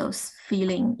those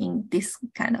feeling in this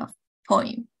kind of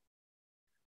poem.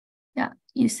 Yeah,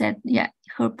 you said, yeah,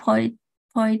 her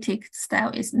poetic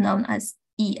style is known as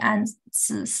Yian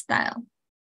Jushi style.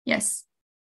 Yes.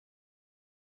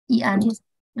 Yian,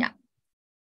 yeah.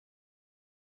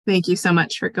 Thank you so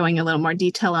much for going a little more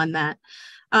detail on that.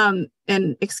 And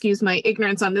excuse my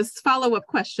ignorance on this follow-up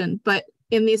question, but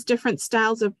in these different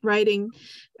styles of writing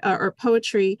or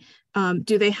poetry,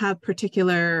 do they have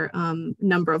particular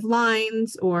number of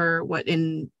lines, or what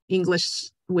in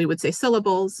English we would say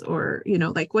syllables, or, you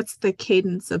know, like what's the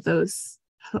cadence of those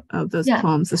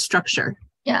poems, the structure?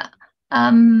 Yeah.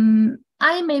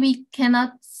 I maybe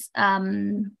cannot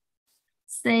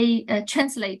say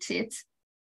translate it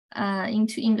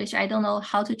into English. I don't know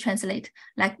how to translate.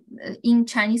 Like in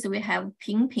Chinese, we have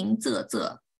平平仄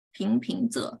仄, 平平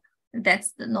仄.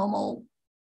 That's the normal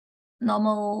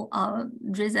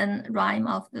rhythm rhyme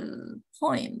of the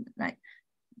poem. Like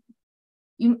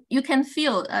you can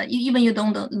feel, even you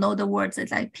don't know the words,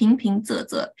 it's like 平平仄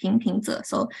仄, 平平仄.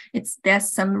 So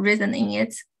there's some rhythm in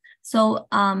it. So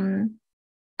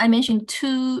I mentioned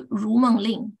 2如梦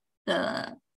令,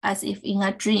 as if in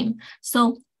a dream.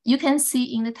 So you can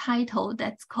see in the title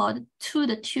that's called To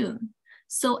the Tune.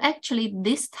 So actually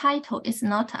this title is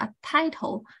not a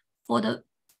title for the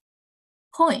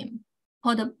poem,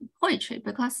 for the poetry,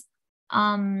 because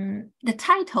the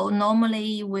title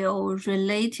normally will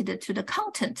relate it to the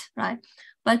content, right?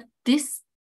 But this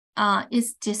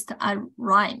is just a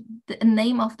rhyme, the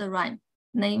name of the rhyme,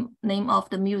 name of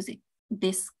the music.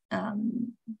 This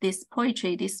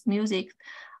poetry, this music,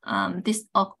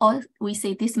 or we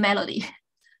say this melody.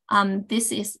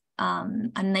 This is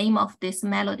a name of this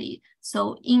melody.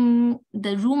 So in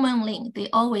the Roman link, they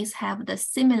always have the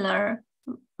similar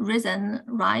rhythm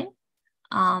rhyme.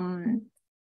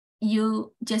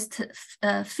 You just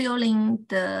filling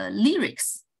the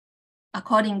lyrics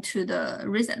according to the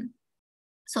rhythm.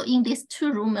 So in this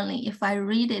 2如梦令, if I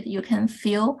read it, you can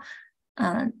feel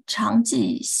长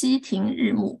记溪亭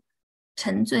日暮,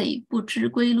 沉醉不知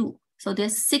归路. So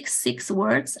there's six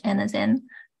words, and then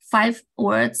 5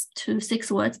 words to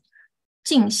 6 words.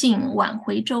 尽兴晚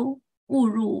回舟, 误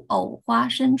入藕花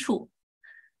深处.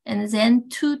 And then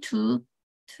 2 to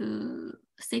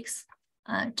 6.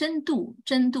 争渡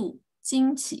争渡,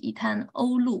 惊起一滩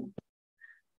鸥鹭.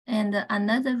 And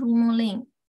another 如梦令,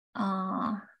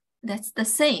 that's the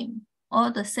same,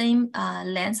 all the same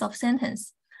length of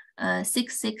sentence.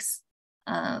 6 6,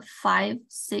 5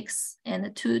 6,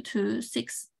 and 2 to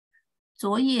 6.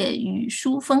 昨夜雨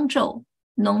疏风骤,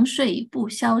 浓睡不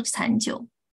消残酒.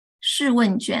 试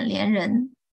问卷帘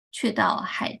人, 却道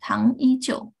海棠依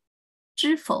旧.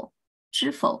 知否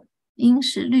知否, 应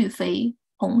是绿肥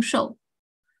红瘦.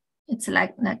 It's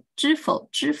like 知否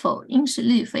知否, 应是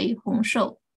绿肥红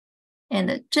瘦.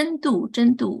 And 争渡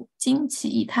争渡, 惊起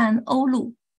一滩鸥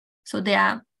鹭. So they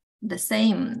are the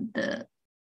same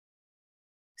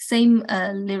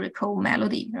lyrical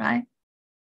melody, right?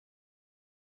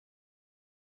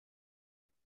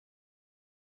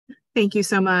 Thank you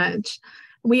so much.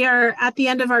 We are at the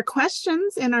end of our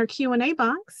questions in our Q&A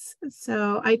box.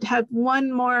 So I have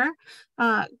one more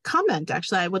comment,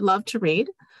 actually, I would love to read.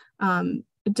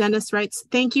 Dennis writes,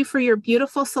 thank you for your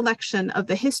beautiful selection of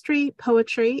the history,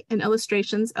 poetry, and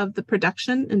illustrations of the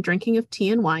production and drinking of tea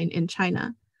and wine in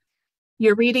China.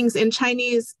 Your readings in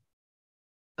Chinese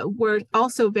were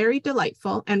also very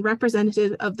delightful and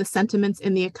representative of the sentiments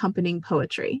in the accompanying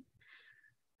poetry.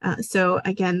 So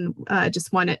again, I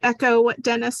just want to echo what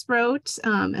Dennis wrote,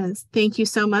 as thank you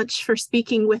so much for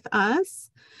speaking with us.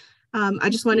 I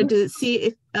just wanted to see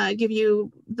if give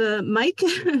you the mic,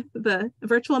 the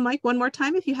virtual mic one more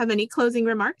time, if you have any closing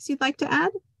remarks you'd like to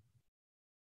add.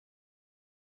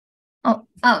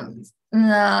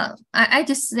 I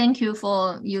just thank you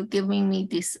for you giving me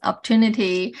this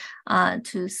opportunity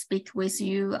to speak with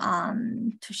you,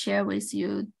 to share with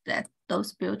you that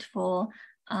those beautiful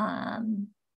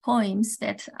poems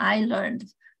that I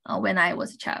learned when I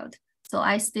was a child. So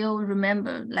I still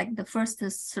remember, like, the first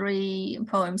 3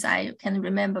 poems I can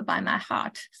remember by my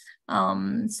heart.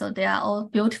 So they are all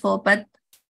beautiful, but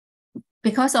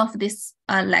because of this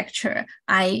lecture,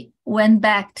 I went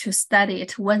back to study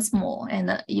it once more,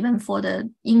 and even for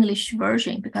the English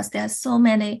version, because there are so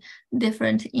many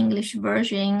different English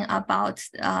versions about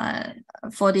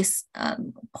for these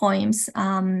poems.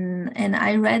 And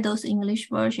I read those English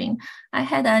versions. I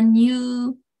had a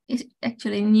new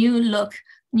look,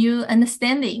 new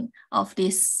understanding of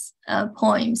these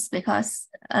poems, because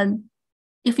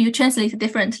if you translate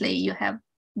differently, you have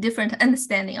different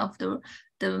understanding of the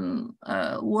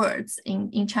words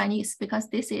in Chinese, because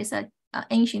this is an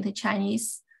ancient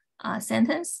Chinese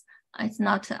sentence. It's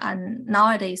not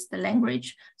nowadays the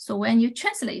language. So when you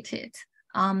translate it,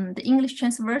 the English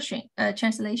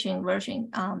translation version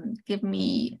give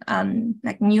me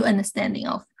like new understanding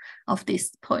of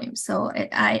this poem. So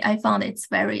I found it's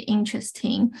very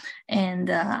interesting,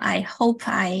 and I hope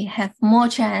I have more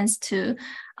chance to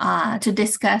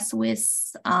discuss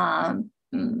with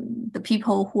the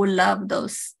people who love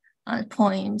those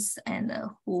poems and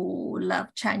who love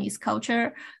Chinese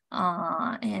culture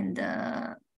and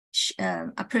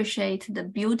appreciate the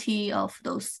beauty of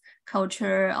those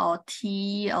culture or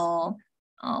tea or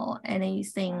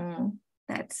anything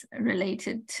that's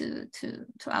related to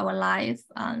our life.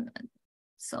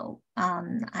 So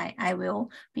I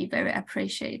will be very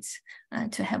appreciate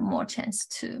to have more chance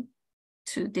to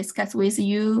discuss with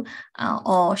you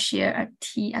or share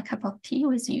a cup of tea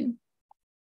with you.